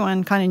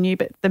everyone kind of knew,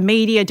 but the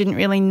media didn't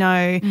really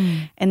know.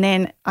 And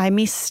then I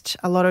missed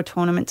a lot of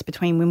tournaments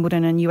between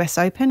Wimbledon and US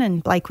Open,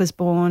 and Blake was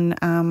born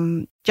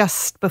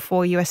just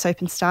before US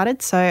Open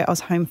started. So I was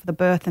home for the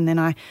birth, and then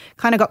I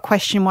kind of got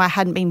questioned why I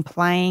hadn't been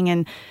playing,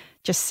 and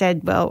just said,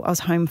 well, I was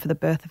home for the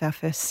birth of our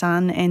first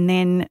son. And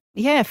then,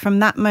 from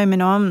that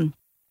moment on,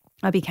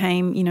 I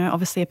became,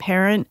 obviously a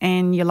parent,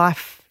 and your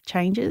life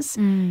changes.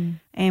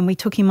 And we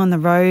took him on the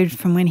road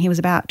from when he was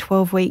about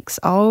 12 weeks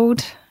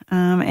old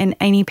And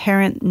any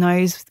parent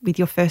knows with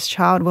your first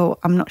child, well,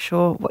 I'm not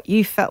sure what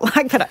you felt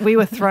like, but we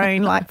were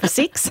thrown like for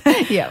 6.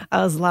 Yeah.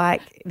 I was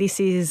like, this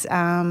is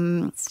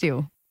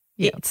Still.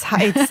 Yep.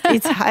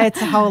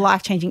 It's a whole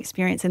life-changing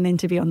experience, and then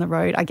to be on the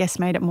road, I guess,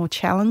 made it more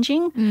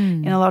challenging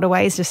in a lot of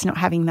ways, just not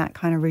having that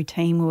kind of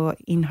routine. We were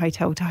in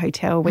hotel to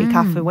hotel week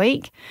after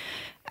week.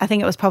 I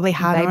think it was probably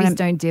harder. Babies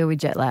don't deal with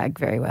jet lag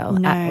very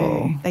well at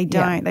all. They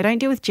don't. Yeah. They don't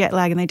deal with jet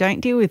lag, and they don't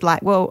deal with I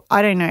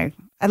don't know.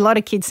 A lot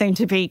of kids seem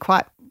to be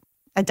quite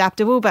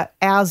adaptable, but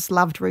ours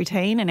loved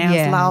routine and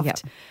ours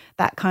loved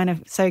that kind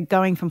of, so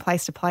going from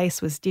place to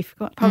place was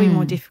difficult, probably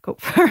more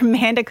difficult for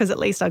Amanda because at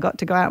least I got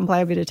to go out and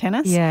play a bit of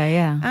tennis.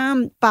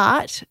 Yeah.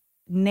 But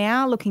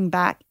now looking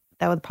back,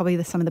 they were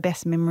probably some of the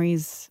best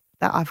memories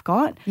that I've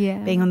got. Yeah.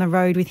 Being on the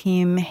road with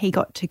him, he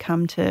got to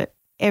come to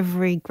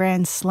every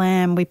Grand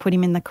Slam. We put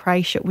him in the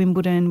creche at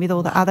Wimbledon with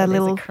all the other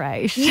little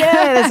creche.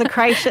 Yeah, there's a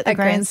creche at the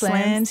Grand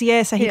Slams. Slams.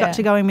 Yeah, so he got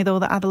to go in with all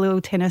the other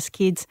little tennis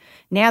kids.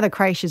 Now the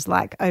creche is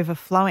like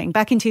overflowing.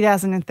 Back in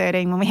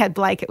 2013 when we had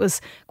Blake, it was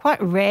quite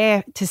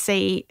rare to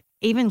see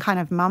even kind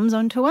of mums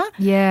on tour.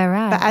 Yeah,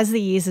 right. But as the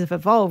years have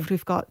evolved,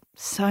 we've got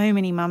so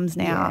many mums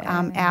now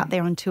out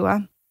there on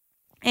tour.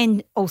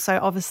 And also,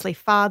 obviously,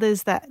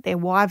 fathers that their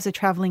wives are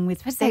travelling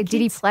with. Did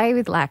he play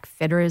with like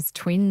Federer's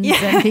twins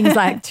and things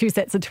like 2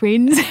 sets of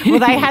twins? Well,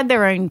 they had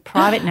their own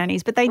private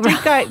nannies, but they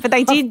did go. But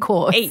they did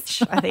course.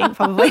 Each, I think,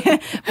 probably.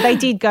 But they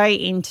did go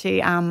into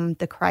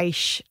the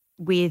creche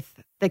with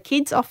the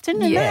kids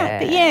often. And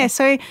that. But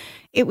so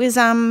it was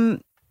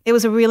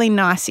a really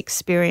nice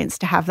experience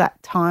to have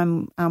that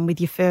time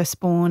with your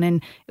firstborn,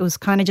 and it was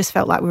kind of just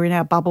felt like we were in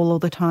our bubble all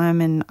the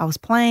time. And I was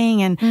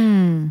playing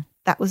and.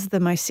 That was the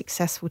most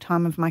successful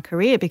time of my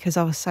career because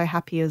I was so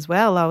happy as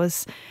well. I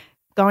was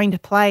going to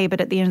play,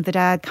 but at the end of the day,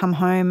 I'd come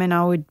home and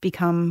I would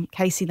become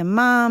Casey the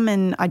mum,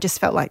 and I just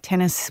felt like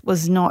tennis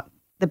was not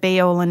the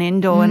be-all and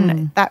end-all,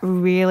 and that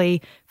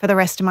really, for the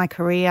rest of my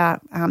career,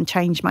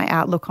 changed my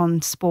outlook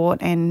on sport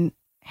and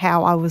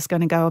how I was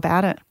going to go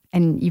about it.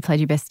 And you played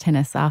your best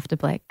tennis after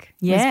Blake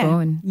was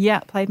born.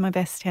 Yeah, played my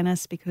best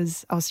tennis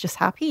because I was just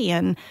happy,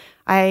 and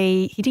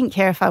he didn't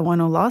care if I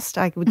won or lost.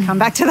 I would come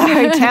back to the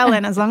hotel,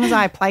 and as long as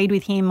I played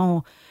with him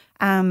or,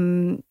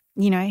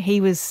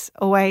 he was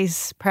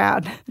always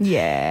proud.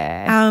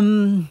 Yeah.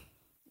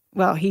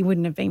 Well, he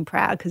wouldn't have been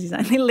proud because he's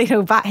only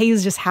little, but he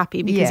was just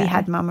happy because he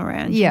had mum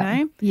around, you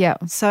know? Yeah.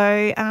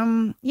 So,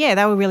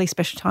 they were really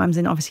special times,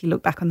 and obviously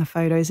look back on the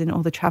photos and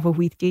all the travel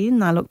we did,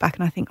 and I look back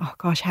and I think, oh,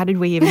 gosh, how did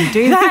we even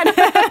do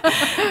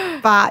that?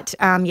 But,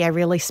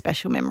 really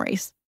special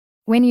memories.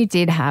 When you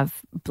did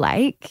have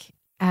Blake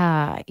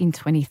in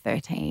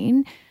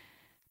 2013,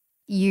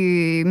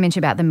 you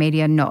mentioned about the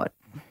media not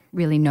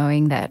really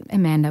knowing that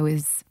Amanda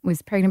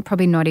was pregnant,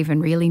 probably not even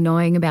really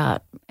knowing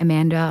about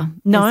Amanda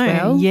as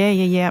well.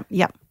 Yeah.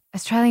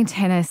 Australian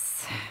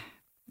tennis,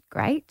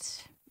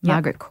 great.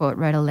 Margaret Court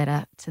wrote a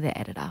letter to the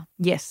editor.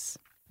 Yes.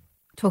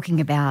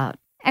 Talking about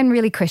and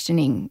really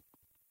questioning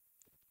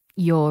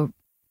your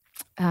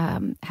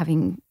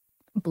having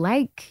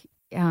Blake,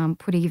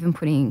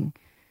 putting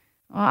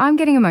I'm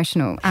getting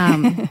emotional,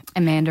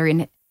 Amanda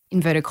in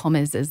inverted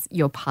commas as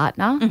your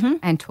partner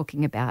and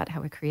talking about how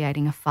we're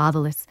creating a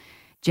fatherless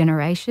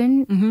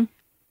generation.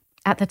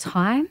 At the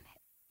time,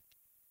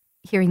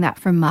 hearing that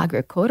from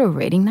Margaret Court or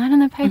reading that in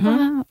the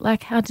paper,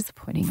 like how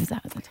disappointing was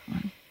that at the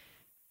time?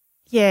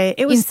 Yeah,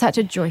 it was. In such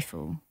a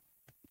joyful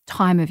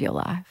time of your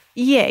life.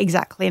 Yeah,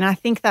 exactly. And I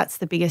think that's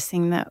the biggest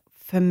thing that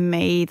for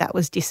me that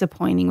was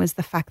disappointing was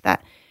the fact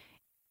that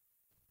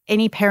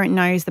any parent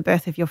knows the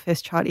birth of your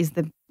first child is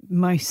the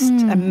most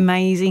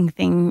amazing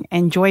thing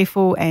and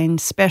joyful and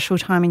special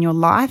time in your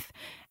life.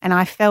 And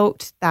I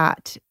felt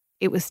that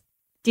it was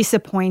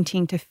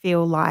disappointing to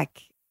feel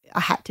like I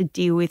had to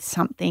deal with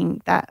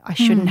something that I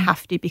shouldn't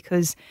have to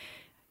because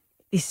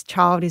this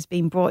child is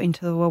being brought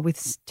into the world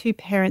with 2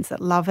 parents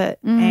that love it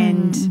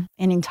and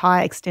an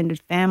entire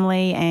extended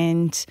family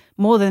and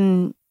more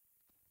than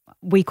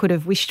we could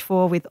have wished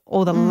for with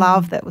all the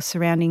love that was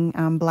surrounding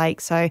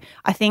Blake. So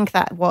I think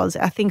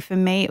for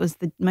me it was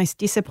the most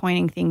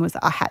disappointing thing was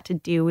that I had to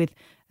deal with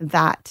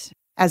that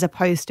as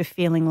opposed to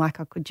feeling like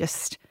I could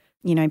just,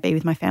 be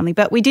with my family.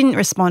 But we didn't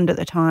respond at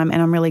the time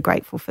and I'm really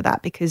grateful for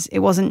that because it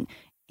wasn't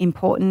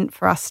important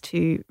for us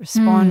to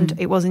respond.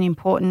 It wasn't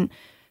important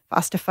for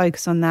us to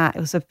focus on that. It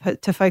was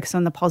to focus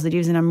on the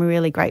positives, and I'm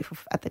really grateful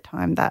at the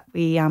time that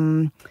we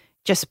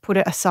just put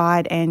it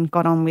aside and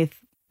got on with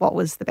what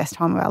was the best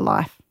time of our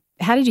life.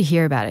 How did you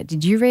hear about it?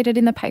 Did you read it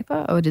in the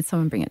paper or did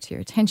someone bring it to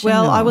your attention?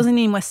 Well, I wasn't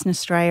in Western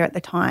Australia at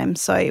the time,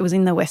 so it was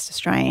in the West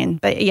Australian.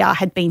 But, I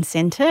had been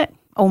sent it.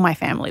 All my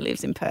family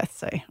lives in Perth,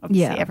 so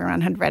obviously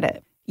everyone had read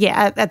it.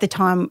 Yeah, at the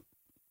time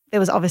there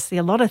was obviously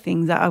a lot of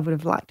things that I would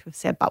have liked to have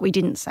said, but we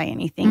didn't say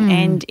anything.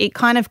 And it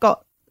kind of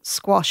got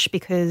squashed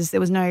because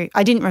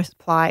I didn't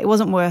reply. It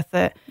wasn't worth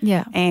it.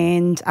 Yeah.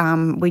 And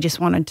we just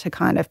wanted to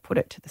kind of put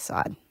it to the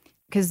side.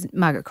 Because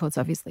Margaret Court's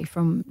obviously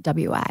from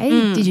WA.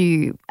 Did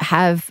you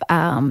have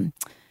a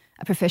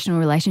professional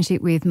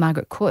relationship with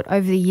Margaret Court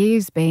over the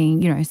years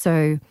being,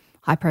 so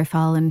high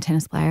profile and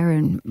tennis player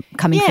and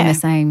coming from the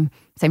same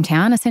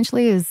town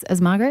essentially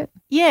as Margaret?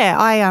 Yeah,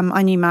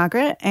 I knew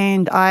Margaret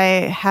and I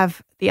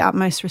have the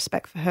utmost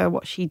respect for her,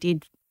 what she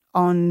did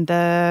on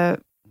the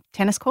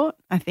tennis court.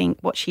 I think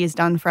what she has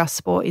done for our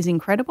sport is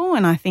incredible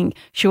and I think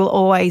she will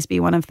always be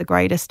one of the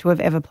greatest to have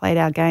ever played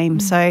our game.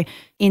 So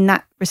in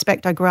that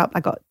respect, I got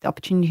the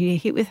opportunity to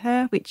hit with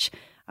her, which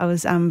I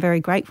was very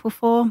grateful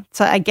for.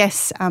 So I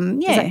guess, Does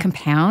that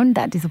compound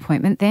that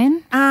disappointment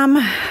then?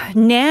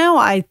 Now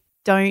I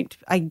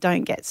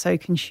don't get so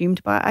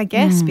consumed by it, I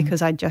guess,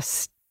 because I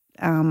just,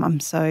 I'm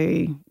so,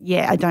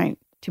 I don't,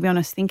 to be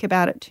honest, think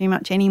about it too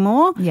much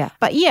anymore. Yeah.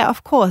 But yeah,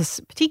 of course,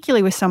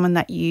 particularly with someone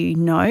that you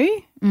know,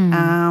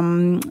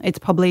 it's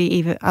probably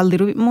even a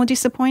little bit more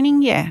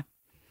disappointing. Yeah.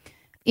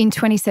 In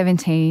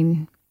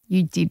 2017,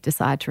 you did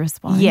decide to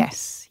respond.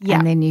 Yes. Yeah.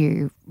 And then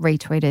you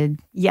retweeted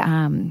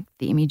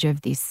the image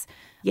of this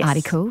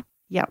article.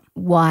 Yeah.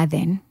 Why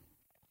then?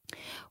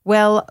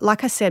 Well,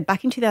 like I said,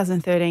 back in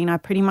 2013, I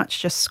pretty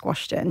much just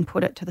squashed it and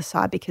put it to the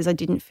side because I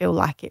didn't feel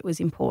like it was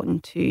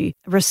important to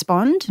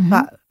respond.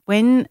 But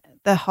when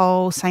the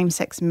whole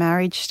same-sex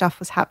marriage stuff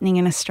was happening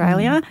in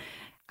Australia,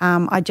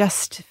 I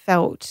just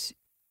felt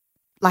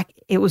like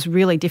it was a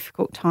really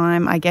difficult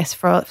time, I guess,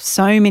 for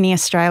so many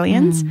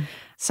Australians.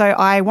 So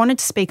I wanted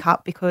to speak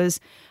up because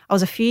I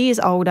was a few years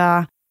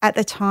older. At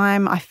the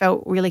time, I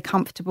felt really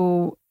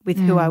comfortable with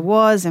who I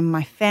was and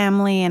my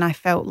family, and I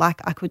felt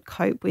like I could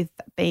cope with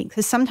being.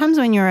 Because sometimes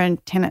when you're an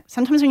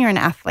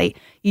athlete,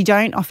 you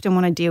don't often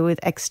want to deal with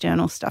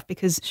external stuff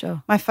because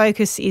my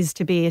focus is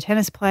to be a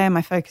tennis player,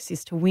 my focus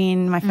is to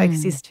win, my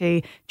focus is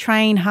to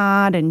train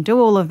hard and do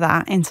all of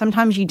that. And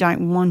sometimes you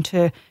don't want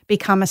to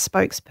become a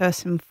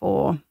spokesperson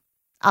for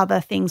other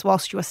things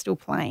whilst you are still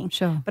playing.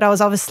 Sure. But I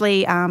was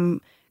obviously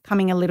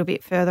coming a little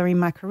bit further in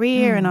my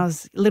career and I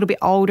was a little bit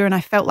older and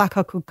I felt like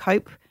I could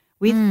cope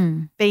with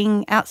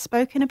being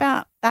outspoken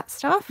about that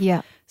stuff.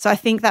 Yeah. So I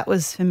think that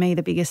was for me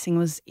the biggest thing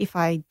was if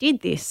I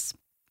did this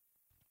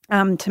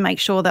to make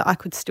sure that I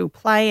could still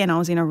play and I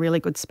was in a really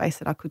good space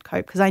that I could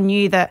cope because I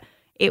knew that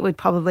it would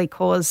probably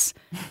cause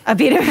a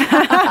bit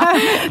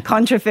of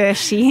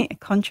controversy.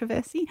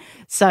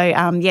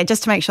 So,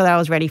 just to make sure that I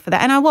was ready for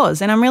that. And I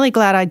was, and I'm really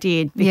glad I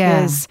did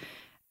because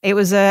it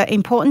was an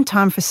important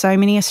time for so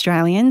many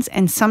Australians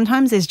and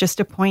sometimes there's just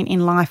a point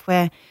in life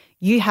where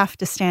you have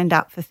to stand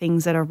up for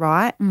things that are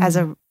right as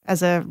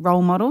a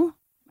role model,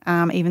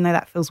 even though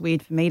that feels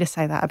weird for me to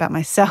say that about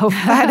myself.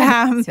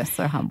 But you're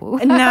so humble.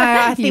 No,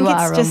 I think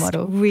it's just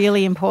model.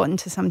 Really important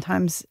to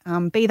sometimes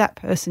be that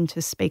person to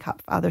speak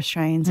up for other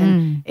Australians.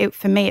 And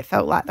for me, it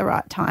felt like the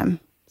right time.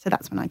 So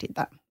that's when I did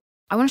that.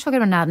 I want to talk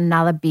about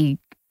another big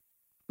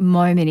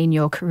moment in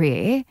your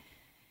career,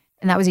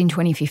 and that was in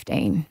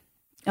 2015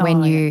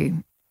 when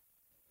you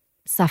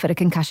suffered a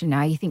concussion.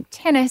 Now you think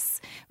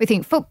tennis, we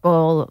think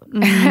football,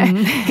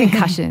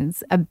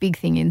 concussions, a big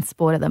thing in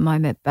sport at the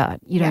moment, but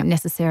you don't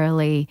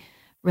necessarily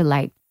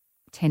relate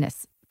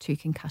tennis to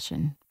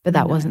concussion. But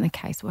that wasn't the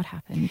case. What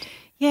happened?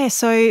 Yeah,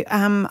 so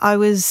I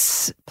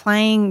was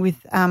playing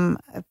with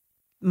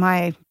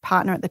my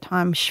partner at the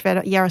time,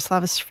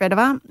 Yaroslava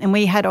Shvedova, and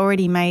we had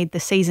already made the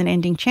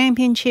season-ending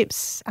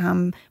championships.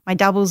 My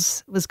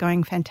doubles was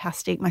going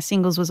fantastic. My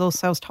singles was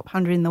also, I was top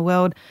 100 in the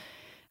world.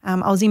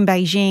 I was in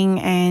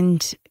Beijing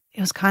and it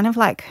was kind of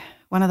like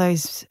one of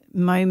those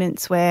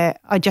moments where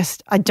I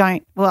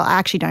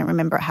actually don't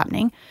remember it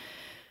happening.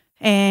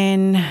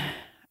 And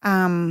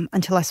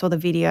until I saw the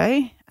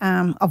video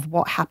of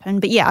what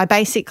happened. But yeah, I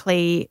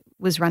basically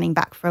was running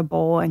back for a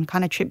ball and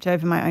kind of tripped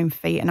over my own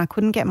feet and I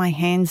couldn't get my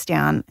hands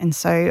down. And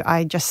so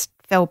I just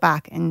fell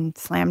back and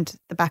slammed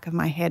the back of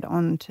my head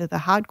onto the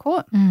hard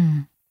court.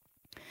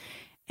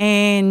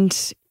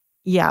 And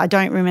yeah, I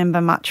don't remember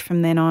much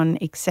from then on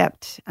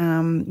except,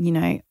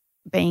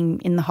 being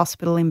in the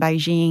hospital in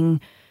Beijing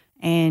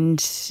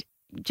and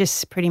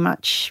just pretty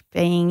much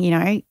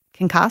being,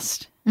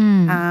 concussed.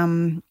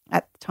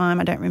 At the time,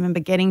 I don't remember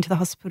getting to the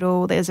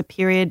hospital. There's a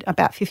period,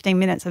 about 15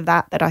 minutes of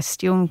that I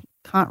still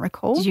can't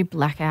recall. Did you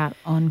black out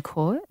on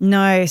court?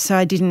 No, so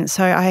I didn't.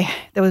 So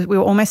we were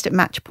almost at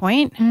match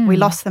point. We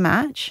lost the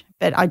match,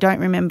 but I don't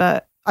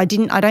remember. I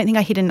didn't think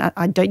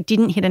I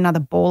didn't hit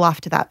another ball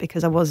after that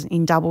because I wasn't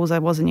in doubles. I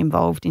wasn't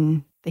involved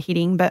in the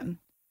hitting, but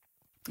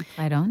you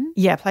played on?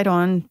 Yeah, played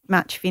on.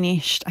 Match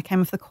finished. I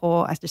came off the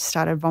court. I just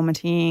started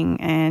vomiting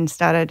and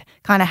started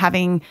kind of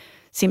having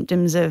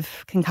symptoms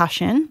of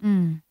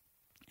concussion.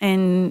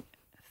 And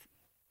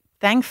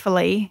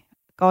thankfully,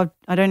 God,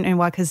 I don't know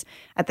why, because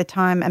at the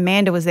time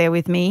Amanda was there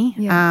with me,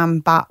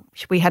 but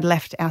we had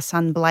left our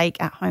son Blake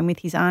at home with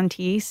his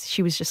aunties.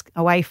 She was just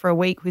away for a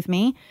week with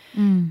me.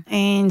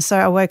 And so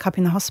I woke up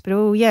in the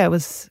hospital, it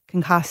was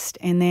concussed.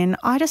 And then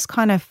I just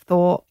kind of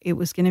thought it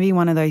was going to be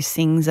one of those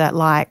things that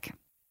like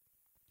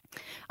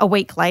a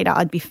week later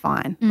I'd be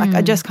fine. Like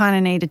I just kind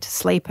of needed to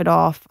sleep it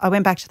off. I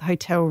went back to the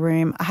hotel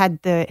room. I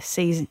had the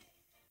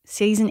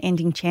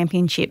season-ending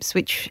championships,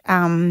 which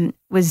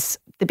was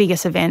the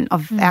biggest event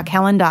of our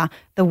calendar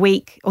the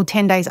week or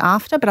 10 days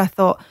after. But I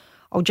thought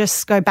I'll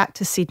just go back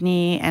to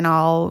Sydney and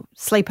I'll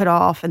sleep it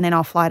off and then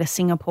I'll fly to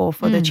Singapore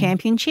for the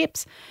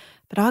championships.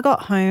 But I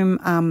got home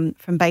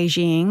from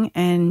Beijing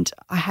and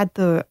I had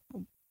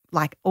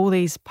all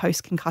these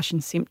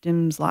post-concussion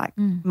symptoms,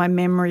 my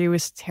memory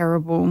was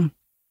terrible.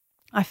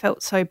 I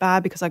felt so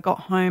bad because I got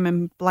home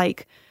and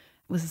Blake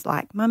was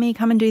like, Mummy,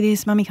 come and do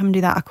this, Mummy, come and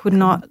do that. I could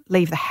not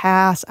leave the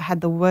house. I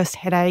had the worst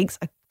headaches.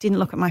 I didn't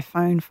look at my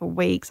phone for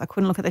weeks. I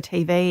couldn't look at the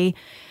TV.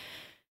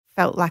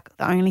 Felt like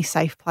the only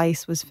safe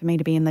place was for me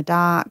to be in the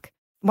dark.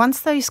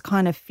 Once those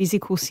kind of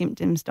physical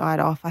symptoms died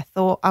off, I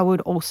thought I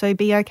would also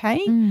be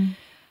okay.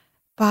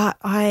 But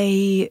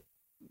I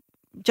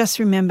just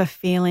remember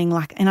feeling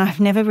like, and I've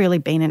never really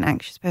been an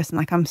anxious person.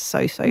 Like I'm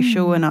so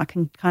social and I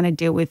can kind of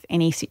deal with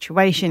any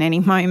situation, any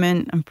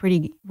moment. I'm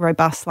pretty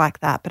robust like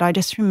that. But I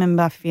just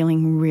remember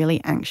feeling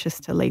really anxious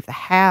to leave the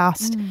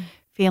house,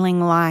 feeling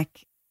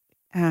like,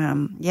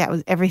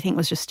 everything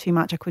was just too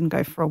much. I couldn't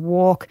go for a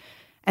walk.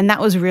 And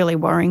that was really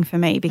worrying for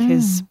me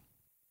because,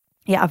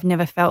 I've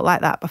never felt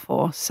like that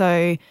before.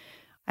 So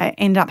I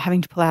ended up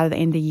having to pull out of the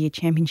end of year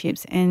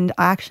championships and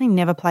I actually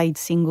never played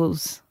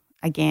singles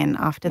again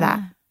after that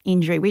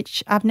injury,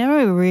 which I've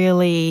never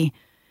really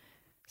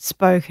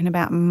spoken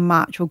about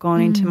much or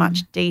gone into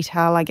much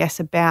detail, I guess,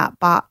 about.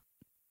 But,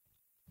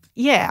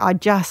 I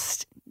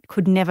just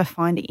could never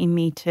find it in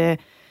me to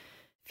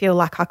feel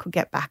like I could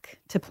get back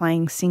to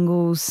playing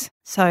singles.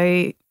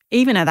 So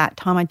even at that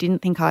time, I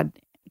didn't think I'd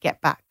get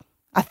back.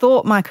 I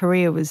thought my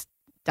career was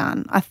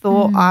done. I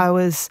thought I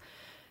was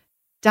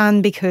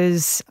done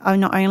because I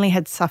not only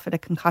had suffered a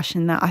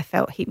concussion that I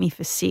felt hit me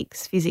for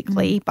 6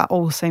 physically, but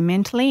also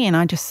mentally. And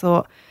I just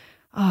thought,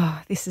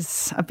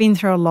 I've been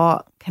through a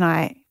lot. Can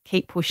I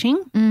keep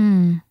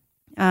pushing?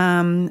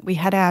 We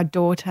had our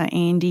daughter,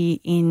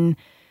 Andy, in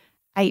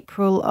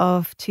April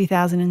of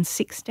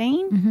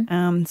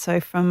 2016. So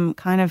from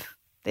kind of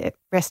the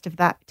rest of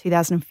that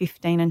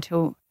 2015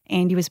 until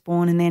Andy was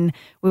born, and then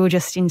we were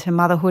just into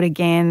motherhood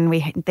again.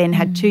 We then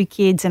had 2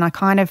 kids and I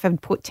kind of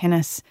had put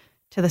tennis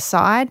to the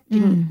side,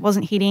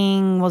 wasn't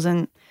hitting,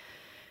 wasn't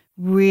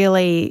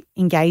really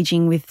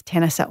engaging with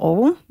tennis at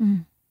all.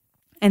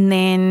 And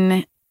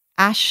then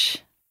Ash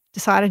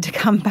decided to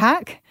come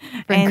back.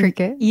 From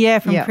cricket? Yeah,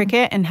 from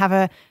cricket and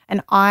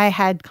and I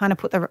had kind of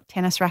put the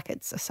tennis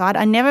rackets aside.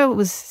 I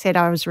never said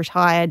I was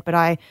retired, but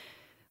I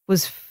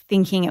was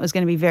thinking it was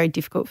going to be very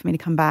difficult for me to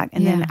come back.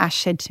 And then Ash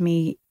said to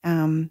me,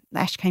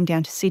 Ash came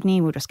down to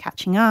Sydney, we were just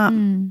catching up.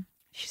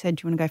 She said,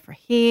 do you want to go for a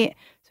hit?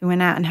 So we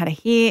went out and had a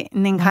hit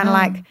and then kind of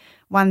like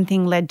one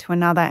thing led to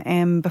another,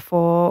 and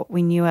before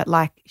we knew it,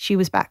 like she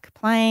was back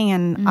playing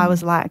and I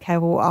was like, okay,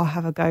 well, I'll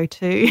have a go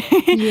too.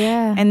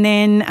 And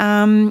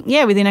then,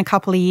 within a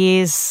couple of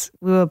years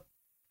we were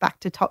back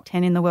to top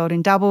 10 in the world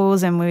in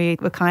doubles and we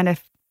were kind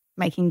of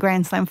making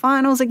Grand Slam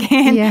finals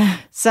again.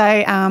 So,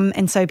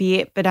 and so be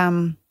it. But,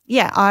 I'm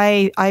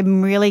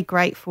really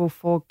grateful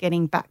for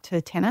getting back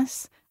to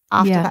tennis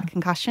after that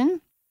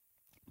concussion,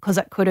 because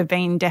it could have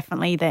been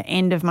definitely the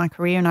end of my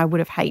career and I would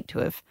have hated to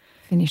have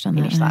finished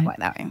that way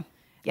that way.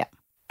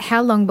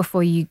 How long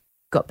before you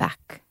got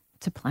back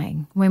to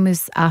playing? When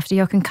was after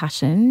your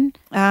concussion?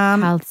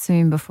 How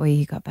soon before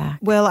you got back?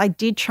 Well, I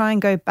did try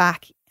and go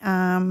back,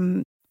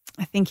 I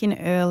think in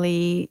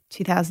early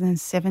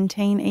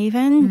 2017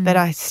 even, but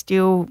I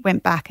still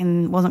went back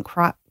and wasn't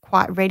quite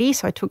ready,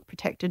 so I took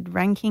protected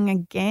ranking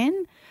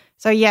again.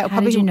 So, How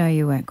did you know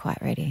you weren't quite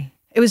ready?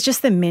 It was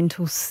just the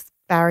mental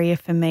barrier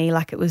for me.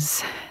 Like it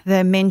was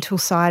the mental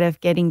side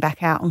of getting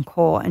back out on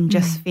court and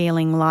just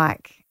feeling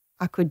like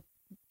I could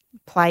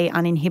play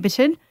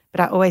uninhibited,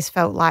 but I always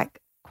felt like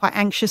quite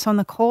anxious on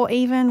the court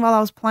even while I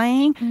was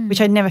playing,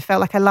 which I'd never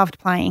felt. Like I loved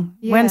playing.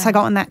 Once I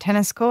got on that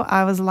tennis court,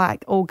 I was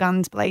like all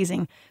guns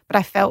blazing, but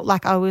I felt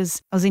like I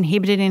was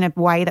inhibited in a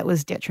way that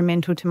was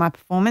detrimental to my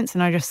performance,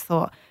 and I just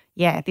thought,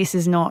 this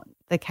is not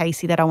the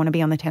Casey that I want to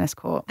be on the tennis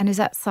court. And is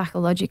that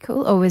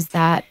psychological, or was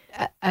that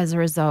as a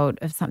result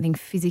of something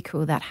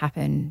physical that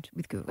happened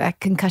with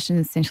concussion,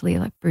 essentially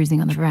like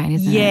bruising on the brain,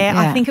 isn't it?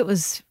 I think it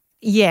was,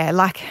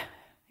 like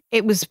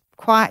it was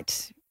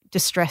quite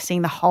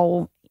distressing, the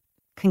whole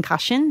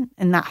concussion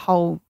and that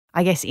whole,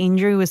 I guess,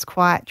 injury was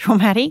quite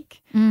traumatic.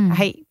 I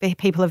hate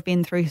people have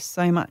been through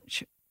so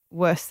much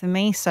worse than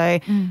me. So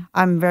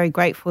I'm very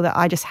grateful that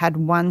I just had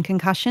one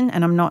concussion,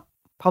 and I'm not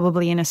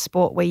probably in a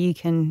sport where you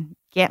can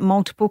get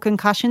multiple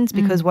concussions,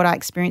 because what I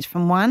experienced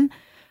from one,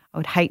 I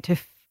would hate to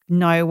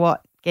know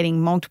what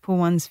getting multiple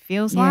ones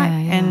feels like.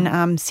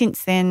 And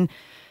since then,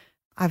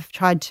 I've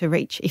tried to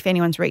if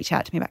anyone's reached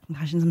out to me about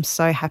concussions, I'm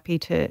so happy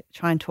to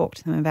try and talk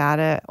to them about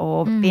it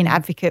or be an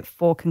advocate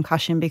for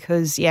concussion,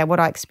 because, what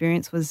I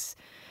experienced was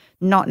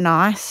not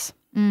nice.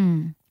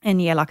 And,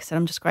 like I said,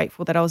 I'm just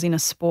grateful that I was in a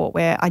sport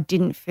where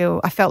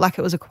I felt like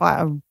it was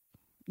quite a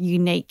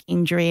unique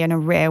injury and a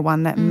rare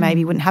one that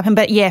maybe wouldn't happen.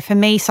 But, for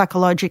me,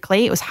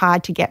 psychologically, it was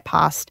hard to get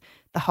past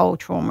the whole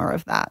trauma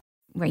of that.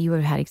 Where you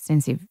would have had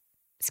extensive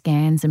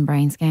scans and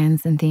brain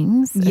scans and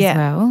things as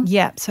well.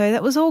 Yeah, so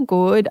that was all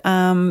good. So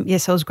I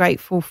was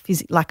grateful.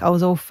 I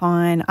was all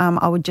fine.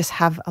 I would just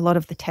have a lot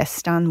of the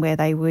tests done where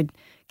they would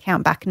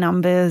count back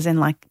numbers, and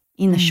like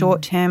in the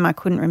short term, I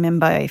couldn't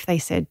remember if they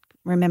said,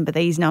 remember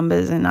these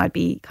numbers, and I'd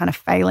be kind of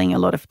failing a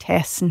lot of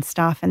tests and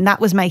stuff. And that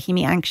was making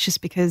me anxious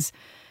because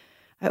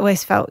I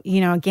always felt,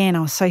 again, I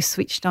was so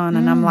switched on,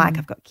 and I'm like,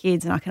 I've got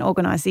kids and I can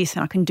organise this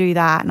and I can do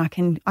that, and I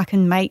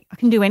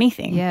can do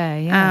anything.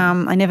 Yeah.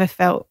 I never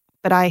felt,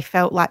 but I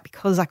felt like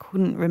because I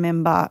couldn't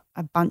remember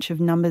a bunch of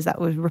numbers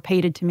that were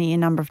repeated to me a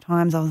number of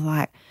times, I was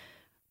like,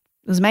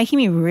 it was making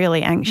me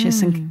really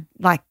anxious, and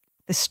like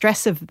the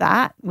stress of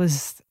that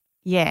was,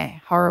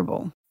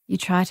 horrible. You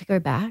tried to go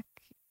back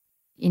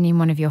in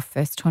one of your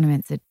first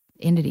tournaments. It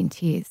ended in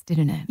tears,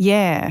 didn't it?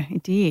 Yeah,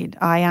 it did.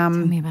 Tell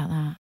me about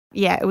that.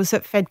 Yeah, it was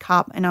at Fed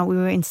Cup, and we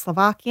were in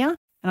Slovakia, and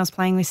I was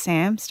playing with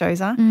Sam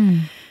Stosur,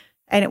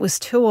 and it was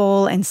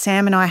 2-2, and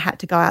Sam and I had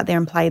to go out there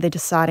and play the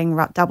deciding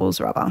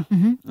doubles rubber.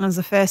 It was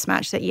the first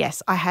match that,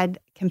 yes, I had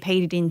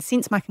competed in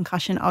since my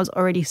concussion. I was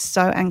already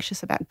so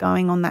anxious about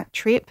going on that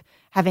trip,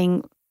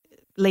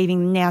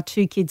 leaving now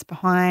 2 kids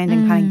behind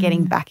and kind of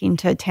getting back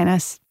into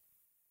tennis.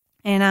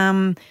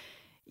 And,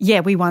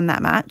 we won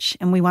that match,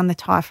 and we won the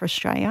tie for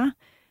Australia.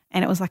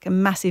 And it was like a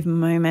massive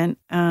moment.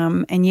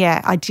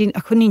 I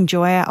couldn't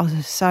enjoy it. I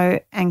was so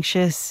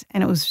anxious,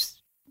 and it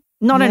was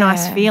not a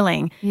nice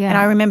feeling. Yeah. And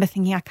I remember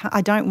thinking,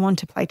 I don't want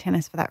to play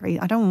tennis for that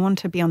reason. I don't want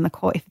to be on the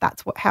court if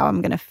that's how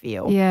I'm going to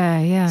feel.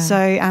 Yeah. So,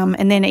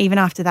 and then even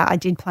after that, I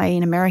did play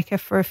in America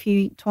for a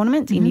few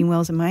tournaments, Indian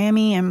Wells and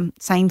Miami, and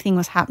same thing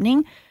was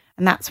happening.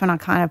 And that's when I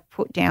kind of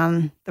put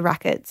down the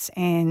rackets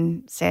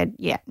and said,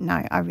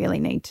 no, I really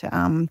need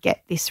to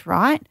get this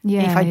right.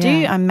 Yeah, if I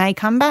do, I may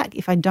come back.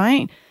 If I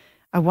don't,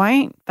 I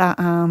won't. But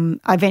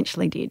I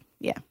eventually did,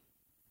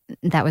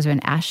 That was when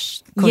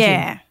Ash called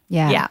you?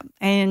 Yeah.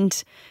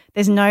 And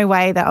there's no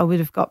way that I would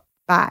have got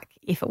back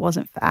if it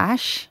wasn't for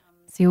Ash.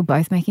 So you're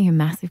both making a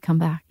massive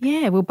comeback.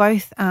 Yeah, we're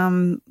both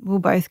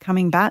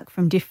coming back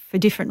for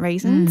different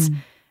reasons,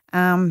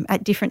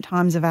 at different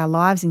times of our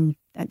lives and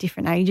at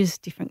different ages,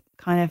 different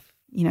kind of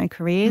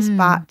careers.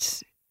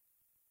 But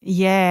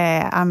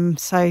I'm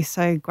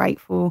so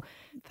grateful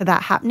for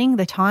that happening.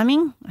 The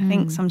timing, I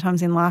think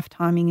sometimes in life,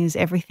 timing is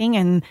everything,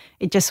 and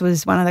it just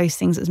was one of those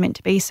things that was meant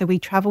to be. So we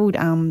travelled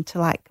to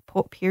like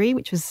Port Pirie,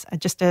 which was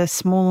just a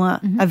smaller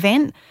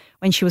event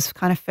when she was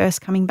kind of first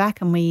coming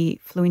back, and we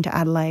flew into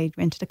Adelaide,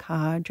 rented a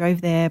car,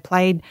 drove there,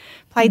 played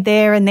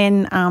there, and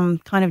then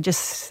kind of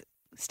just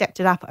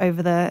stepped it up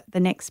over the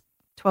next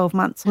 12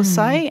 months or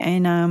so.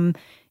 And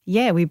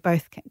we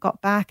both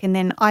got back, and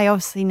then I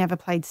obviously never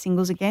played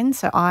singles again,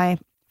 so I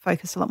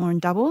focused a lot more on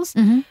doubles.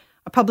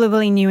 I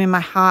probably knew in my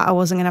heart I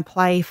wasn't going to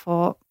play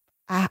for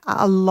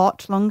a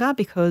lot longer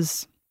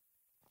because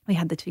we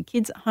had the 2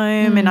 kids at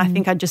home, and I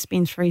think I'd just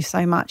been through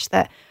so much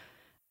that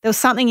there was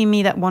something in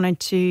me that wanted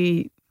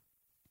to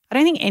 – I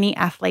don't think any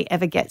athlete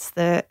ever gets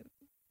the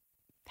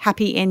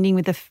happy ending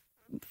with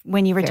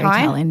when you retire.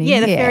 Fairy tale ending. Yeah,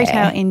 the fairy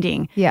tale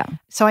ending. Yeah.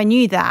 So I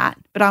knew that,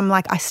 but I'm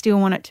like, I still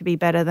want it to be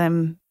better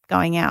than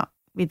going out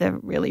with a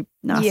really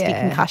nasty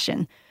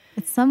concussion.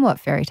 It's somewhat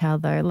fairy tale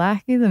though,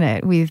 like, isn't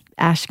it? With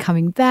Ash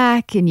coming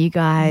back and you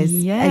guys,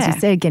 as you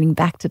said, getting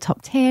back to top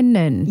 10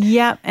 and...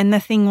 Yeah, and the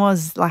thing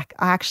was, like,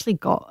 I actually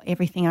got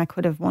everything I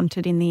could have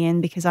wanted in the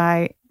end because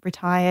I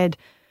retired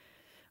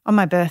on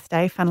my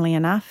birthday, funnily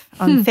enough.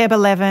 On Feb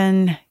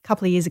 11, a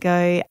couple of years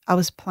ago, I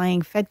was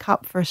playing Fed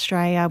Cup for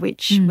Australia,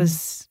 which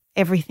was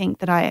everything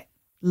that I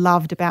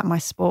loved about my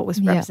sport,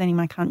 was representing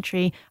my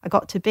country. I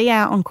got to be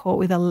out on court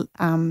with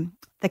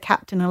the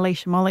captain,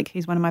 Alicia Mollick,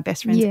 who's one of my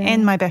best friends,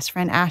 and my best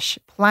friend Ash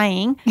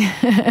playing.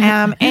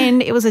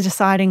 And it was a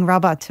deciding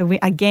rubber to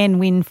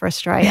win for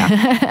Australia.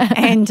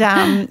 And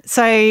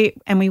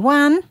we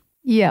won.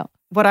 Yeah.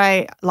 What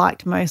I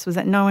liked most was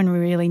that no one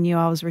really knew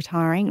I was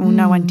retiring. Well,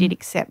 no one did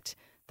except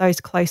those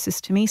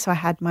closest to me. So I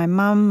had my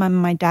mum and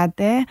my dad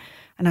there,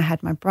 and I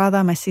had my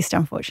brother. My sister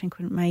unfortunately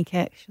couldn't make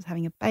it. She was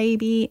having a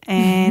baby.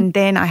 And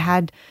then I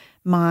had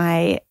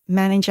my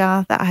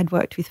manager that I had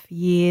worked with for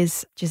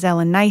years, Giselle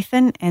and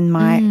Nathan, and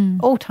my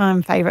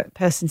all-time favourite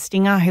person,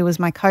 Stinger, who was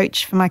my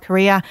coach for my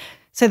career.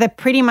 So they're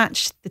pretty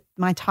much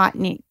my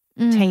tight-knit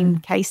team,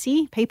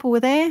 Casey. People were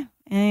there,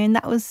 and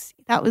that was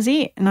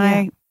it. And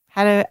I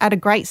had a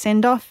great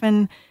send-off,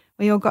 and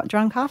we all got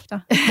drunk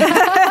after.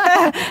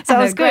 So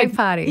it was a great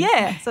party.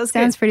 Yeah. So it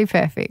sounds pretty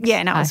perfect.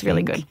 Yeah, no, it was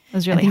really good. It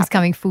was really happy.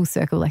 Coming full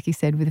circle, like you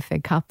said, with the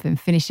Fed Cup and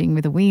finishing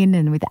with a win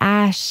and with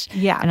Ash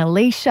and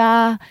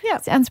Alicia. Yeah.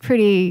 Sounds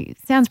pretty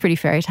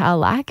fairy tale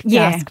like, if you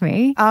ask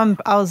me. I'm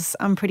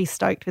pretty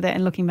stoked with it,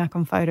 and looking back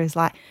on photos,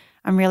 like,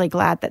 I'm really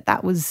glad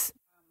that was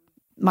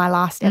my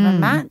last ever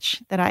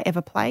match that I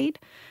ever played.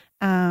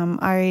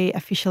 I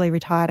officially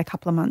retired a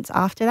couple of months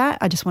after that.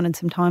 I just wanted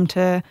some time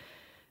to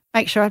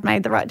make sure I'd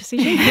made the right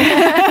decision.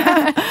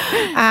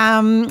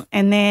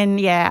 And then,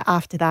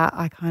 after that,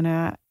 I kind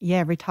of,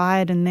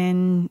 retired. And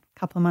then a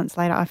couple of months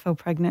later, I fell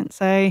pregnant.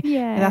 So,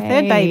 our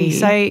third baby.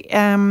 So,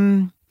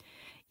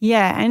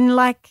 and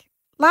like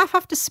life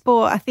after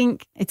sport, I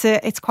think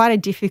it's quite a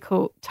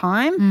difficult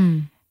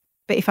time.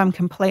 But if I'm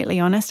completely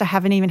honest, I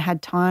haven't even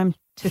had time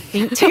to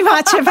think too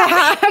much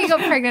about. You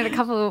got pregnant a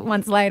couple of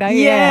months later.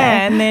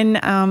 Yeah. And then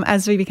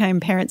as we became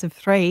parents of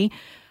 3,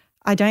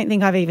 I don't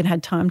think I've even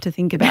had time to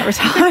think about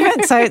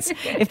retirement. So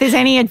if there's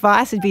any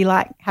advice, it'd be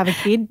like have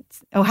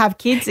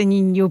kids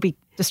and you'll be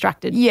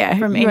distracted. Yeah,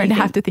 from anything. You won't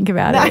have to think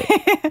about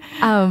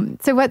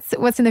it. So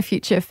what's in the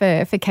future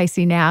for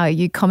Casey now?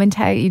 You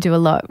commentate, you do a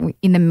lot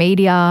in the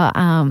media,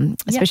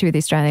 especially with the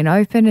Australian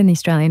Open and the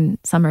Australian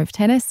Summer of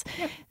Tennis,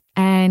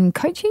 and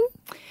coaching.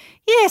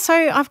 Yeah, so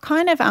I've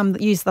kind of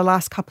used the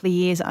last couple of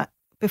years.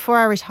 Before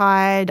I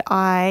retired,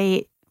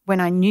 when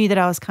I knew that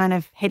I was kind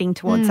of heading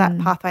towards that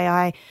pathway,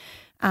 I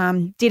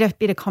did a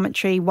bit of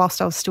commentary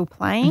whilst I was still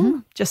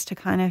playing, just to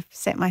kind of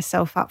set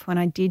myself up when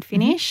I did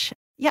finish.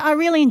 Yeah, I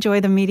really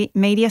enjoy the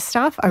media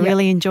stuff. I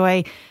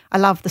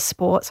love the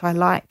sport, so I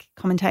like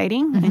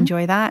commentating. I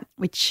enjoy that,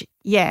 which,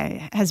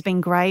 has been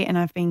great, and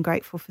I've been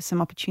grateful for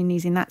some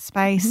opportunities in that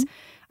space.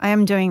 I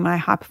am doing my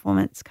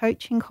high-performance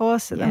coaching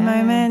course at the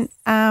moment,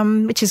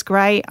 which is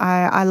great.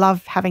 I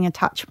love having a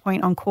touch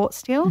point on court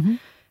still.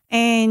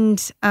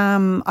 And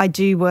I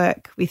do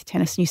work with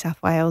Tennis New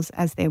South Wales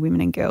as their women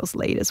and girls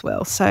lead as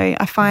well. So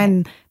I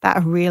find that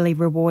a really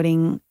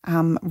rewarding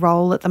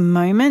role at the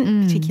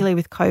moment, particularly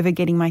with COVID,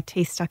 getting my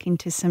teeth stuck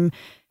into some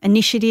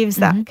initiatives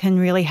that can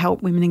really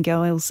help women and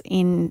girls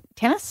in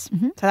tennis.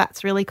 So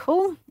that's really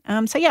cool.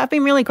 I've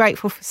been really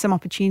grateful for some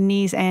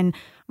opportunities, and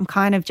I'm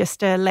kind of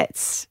just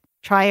let's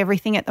try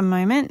everything at the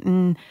moment.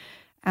 And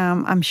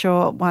I'm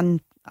sure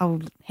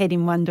I'll head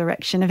in one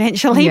direction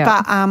eventually,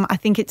 but I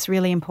think it's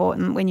really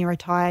important when you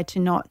retire to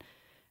not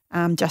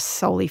just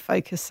solely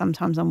focus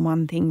sometimes on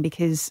one thing,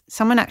 because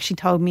someone actually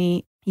told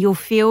me you'll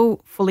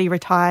feel fully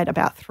retired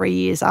about 3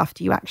 years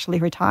after you actually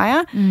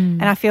retire.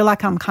 And I feel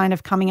like I'm kind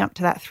of coming up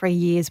to that 3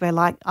 years where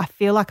I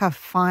feel like I've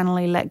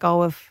finally let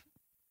go of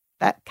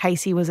that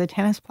Casey was a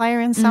tennis player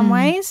in some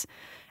ways,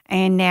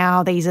 and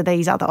now these are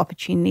these other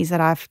opportunities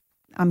that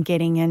I'm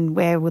getting, and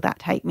where will that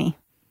take me?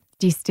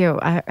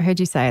 I heard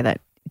you say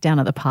that down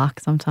at the park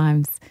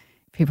sometimes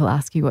people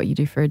ask you what you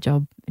do for a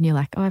job, and you're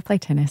like, oh, I play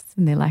tennis,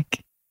 and they're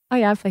like, oh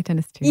yeah, I play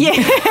tennis too. Yeah.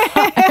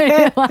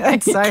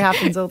 It so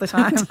happens all the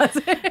time.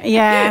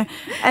 Yeah.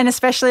 And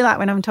especially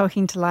when I'm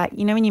talking to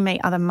when you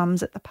meet other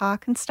mums at the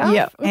park and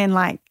stuff,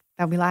 and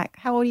they'll be like,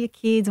 how old are your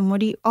kids, and what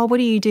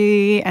do you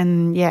do?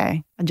 And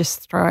I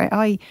just throw it,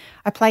 I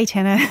play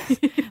tennis.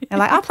 They're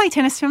like, I play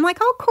tennis too. I'm like,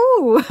 oh,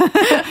 cool.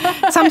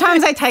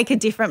 Sometimes I take a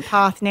different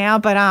path now,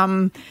 but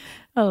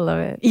I love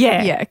it.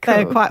 Yeah, cool.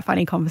 They're quite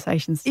funny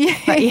conversations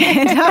that you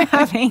end up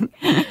having.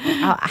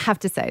 I have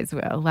to say as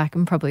well,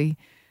 I'm probably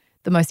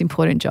the most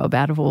important job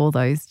out of all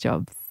those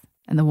jobs,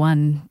 and the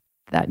one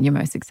that you're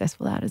most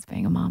successful at is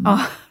being a mum.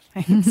 Oh,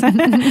 thanks.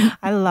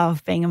 I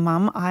love being a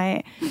mum.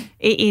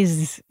 It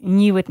is,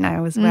 and you would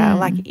know as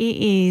well, it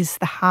is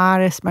the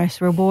hardest, most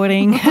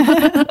rewarding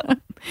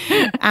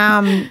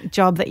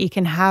job that you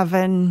can have,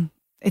 and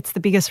it's the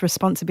biggest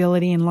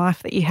responsibility in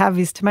life that you have,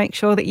 is to make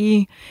sure that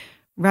you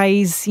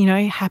raise,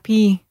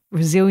 happy,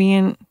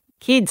 resilient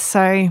kids.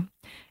 So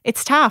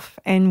it's tough.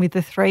 And with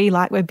the 3,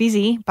 we're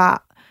busy,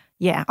 but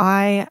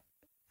I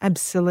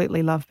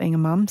absolutely love being a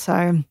mum.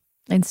 So,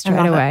 and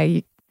straight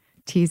away,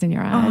 tears in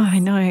your eyes. Oh, I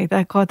know.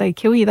 They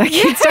kill you, the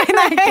kids, don't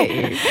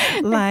they?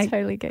 They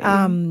totally get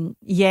you.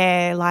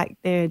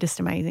 They're just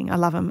amazing. I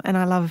love them. And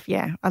I love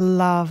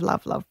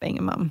being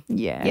a mum.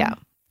 Yeah. Yeah.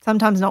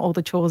 Sometimes not all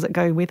the chores that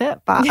go with it,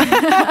 but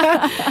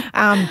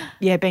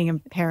being a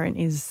parent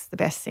is the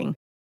best thing.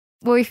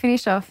 Well, we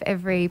finish off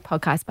every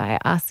podcast by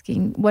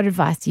asking what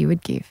advice you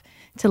would give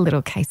to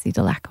little Casey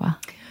Dellacqua.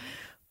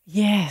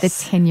 Yes. The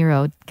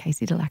 10-year-old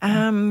Casey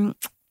Dellacqua.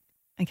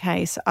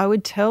 Okay, so I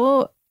would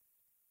tell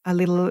a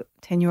little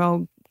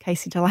 10-year-old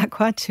Casey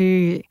Dellacqua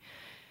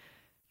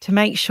to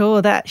make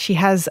sure that she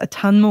has a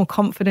ton more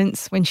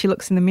confidence when she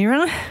looks in the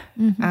mirror,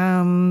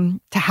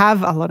 to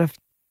have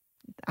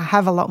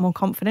a lot more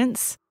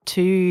confidence,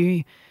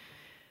 to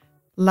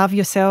love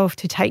yourself,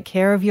 to take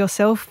care of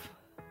yourself,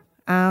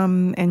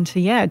 and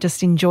to,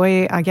 just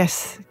enjoy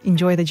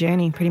the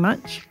journey pretty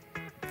much.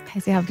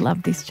 Casey, I've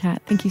loved this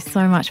chat. Thank you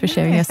so much for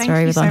sharing your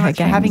story with On Her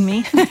Game. Thank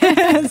you so much for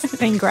having me. It's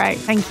been great.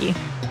 Thank you.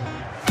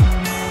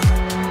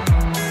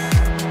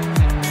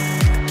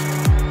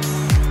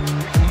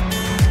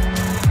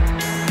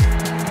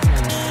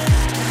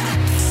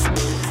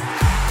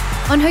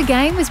 On Her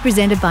Game was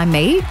presented by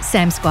me,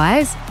 Sam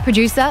Squires,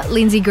 producer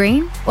Lindsay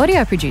Green,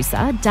 audio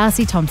producer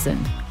Darcy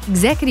Thompson,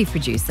 executive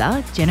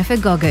producer Jennifer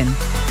Goggin.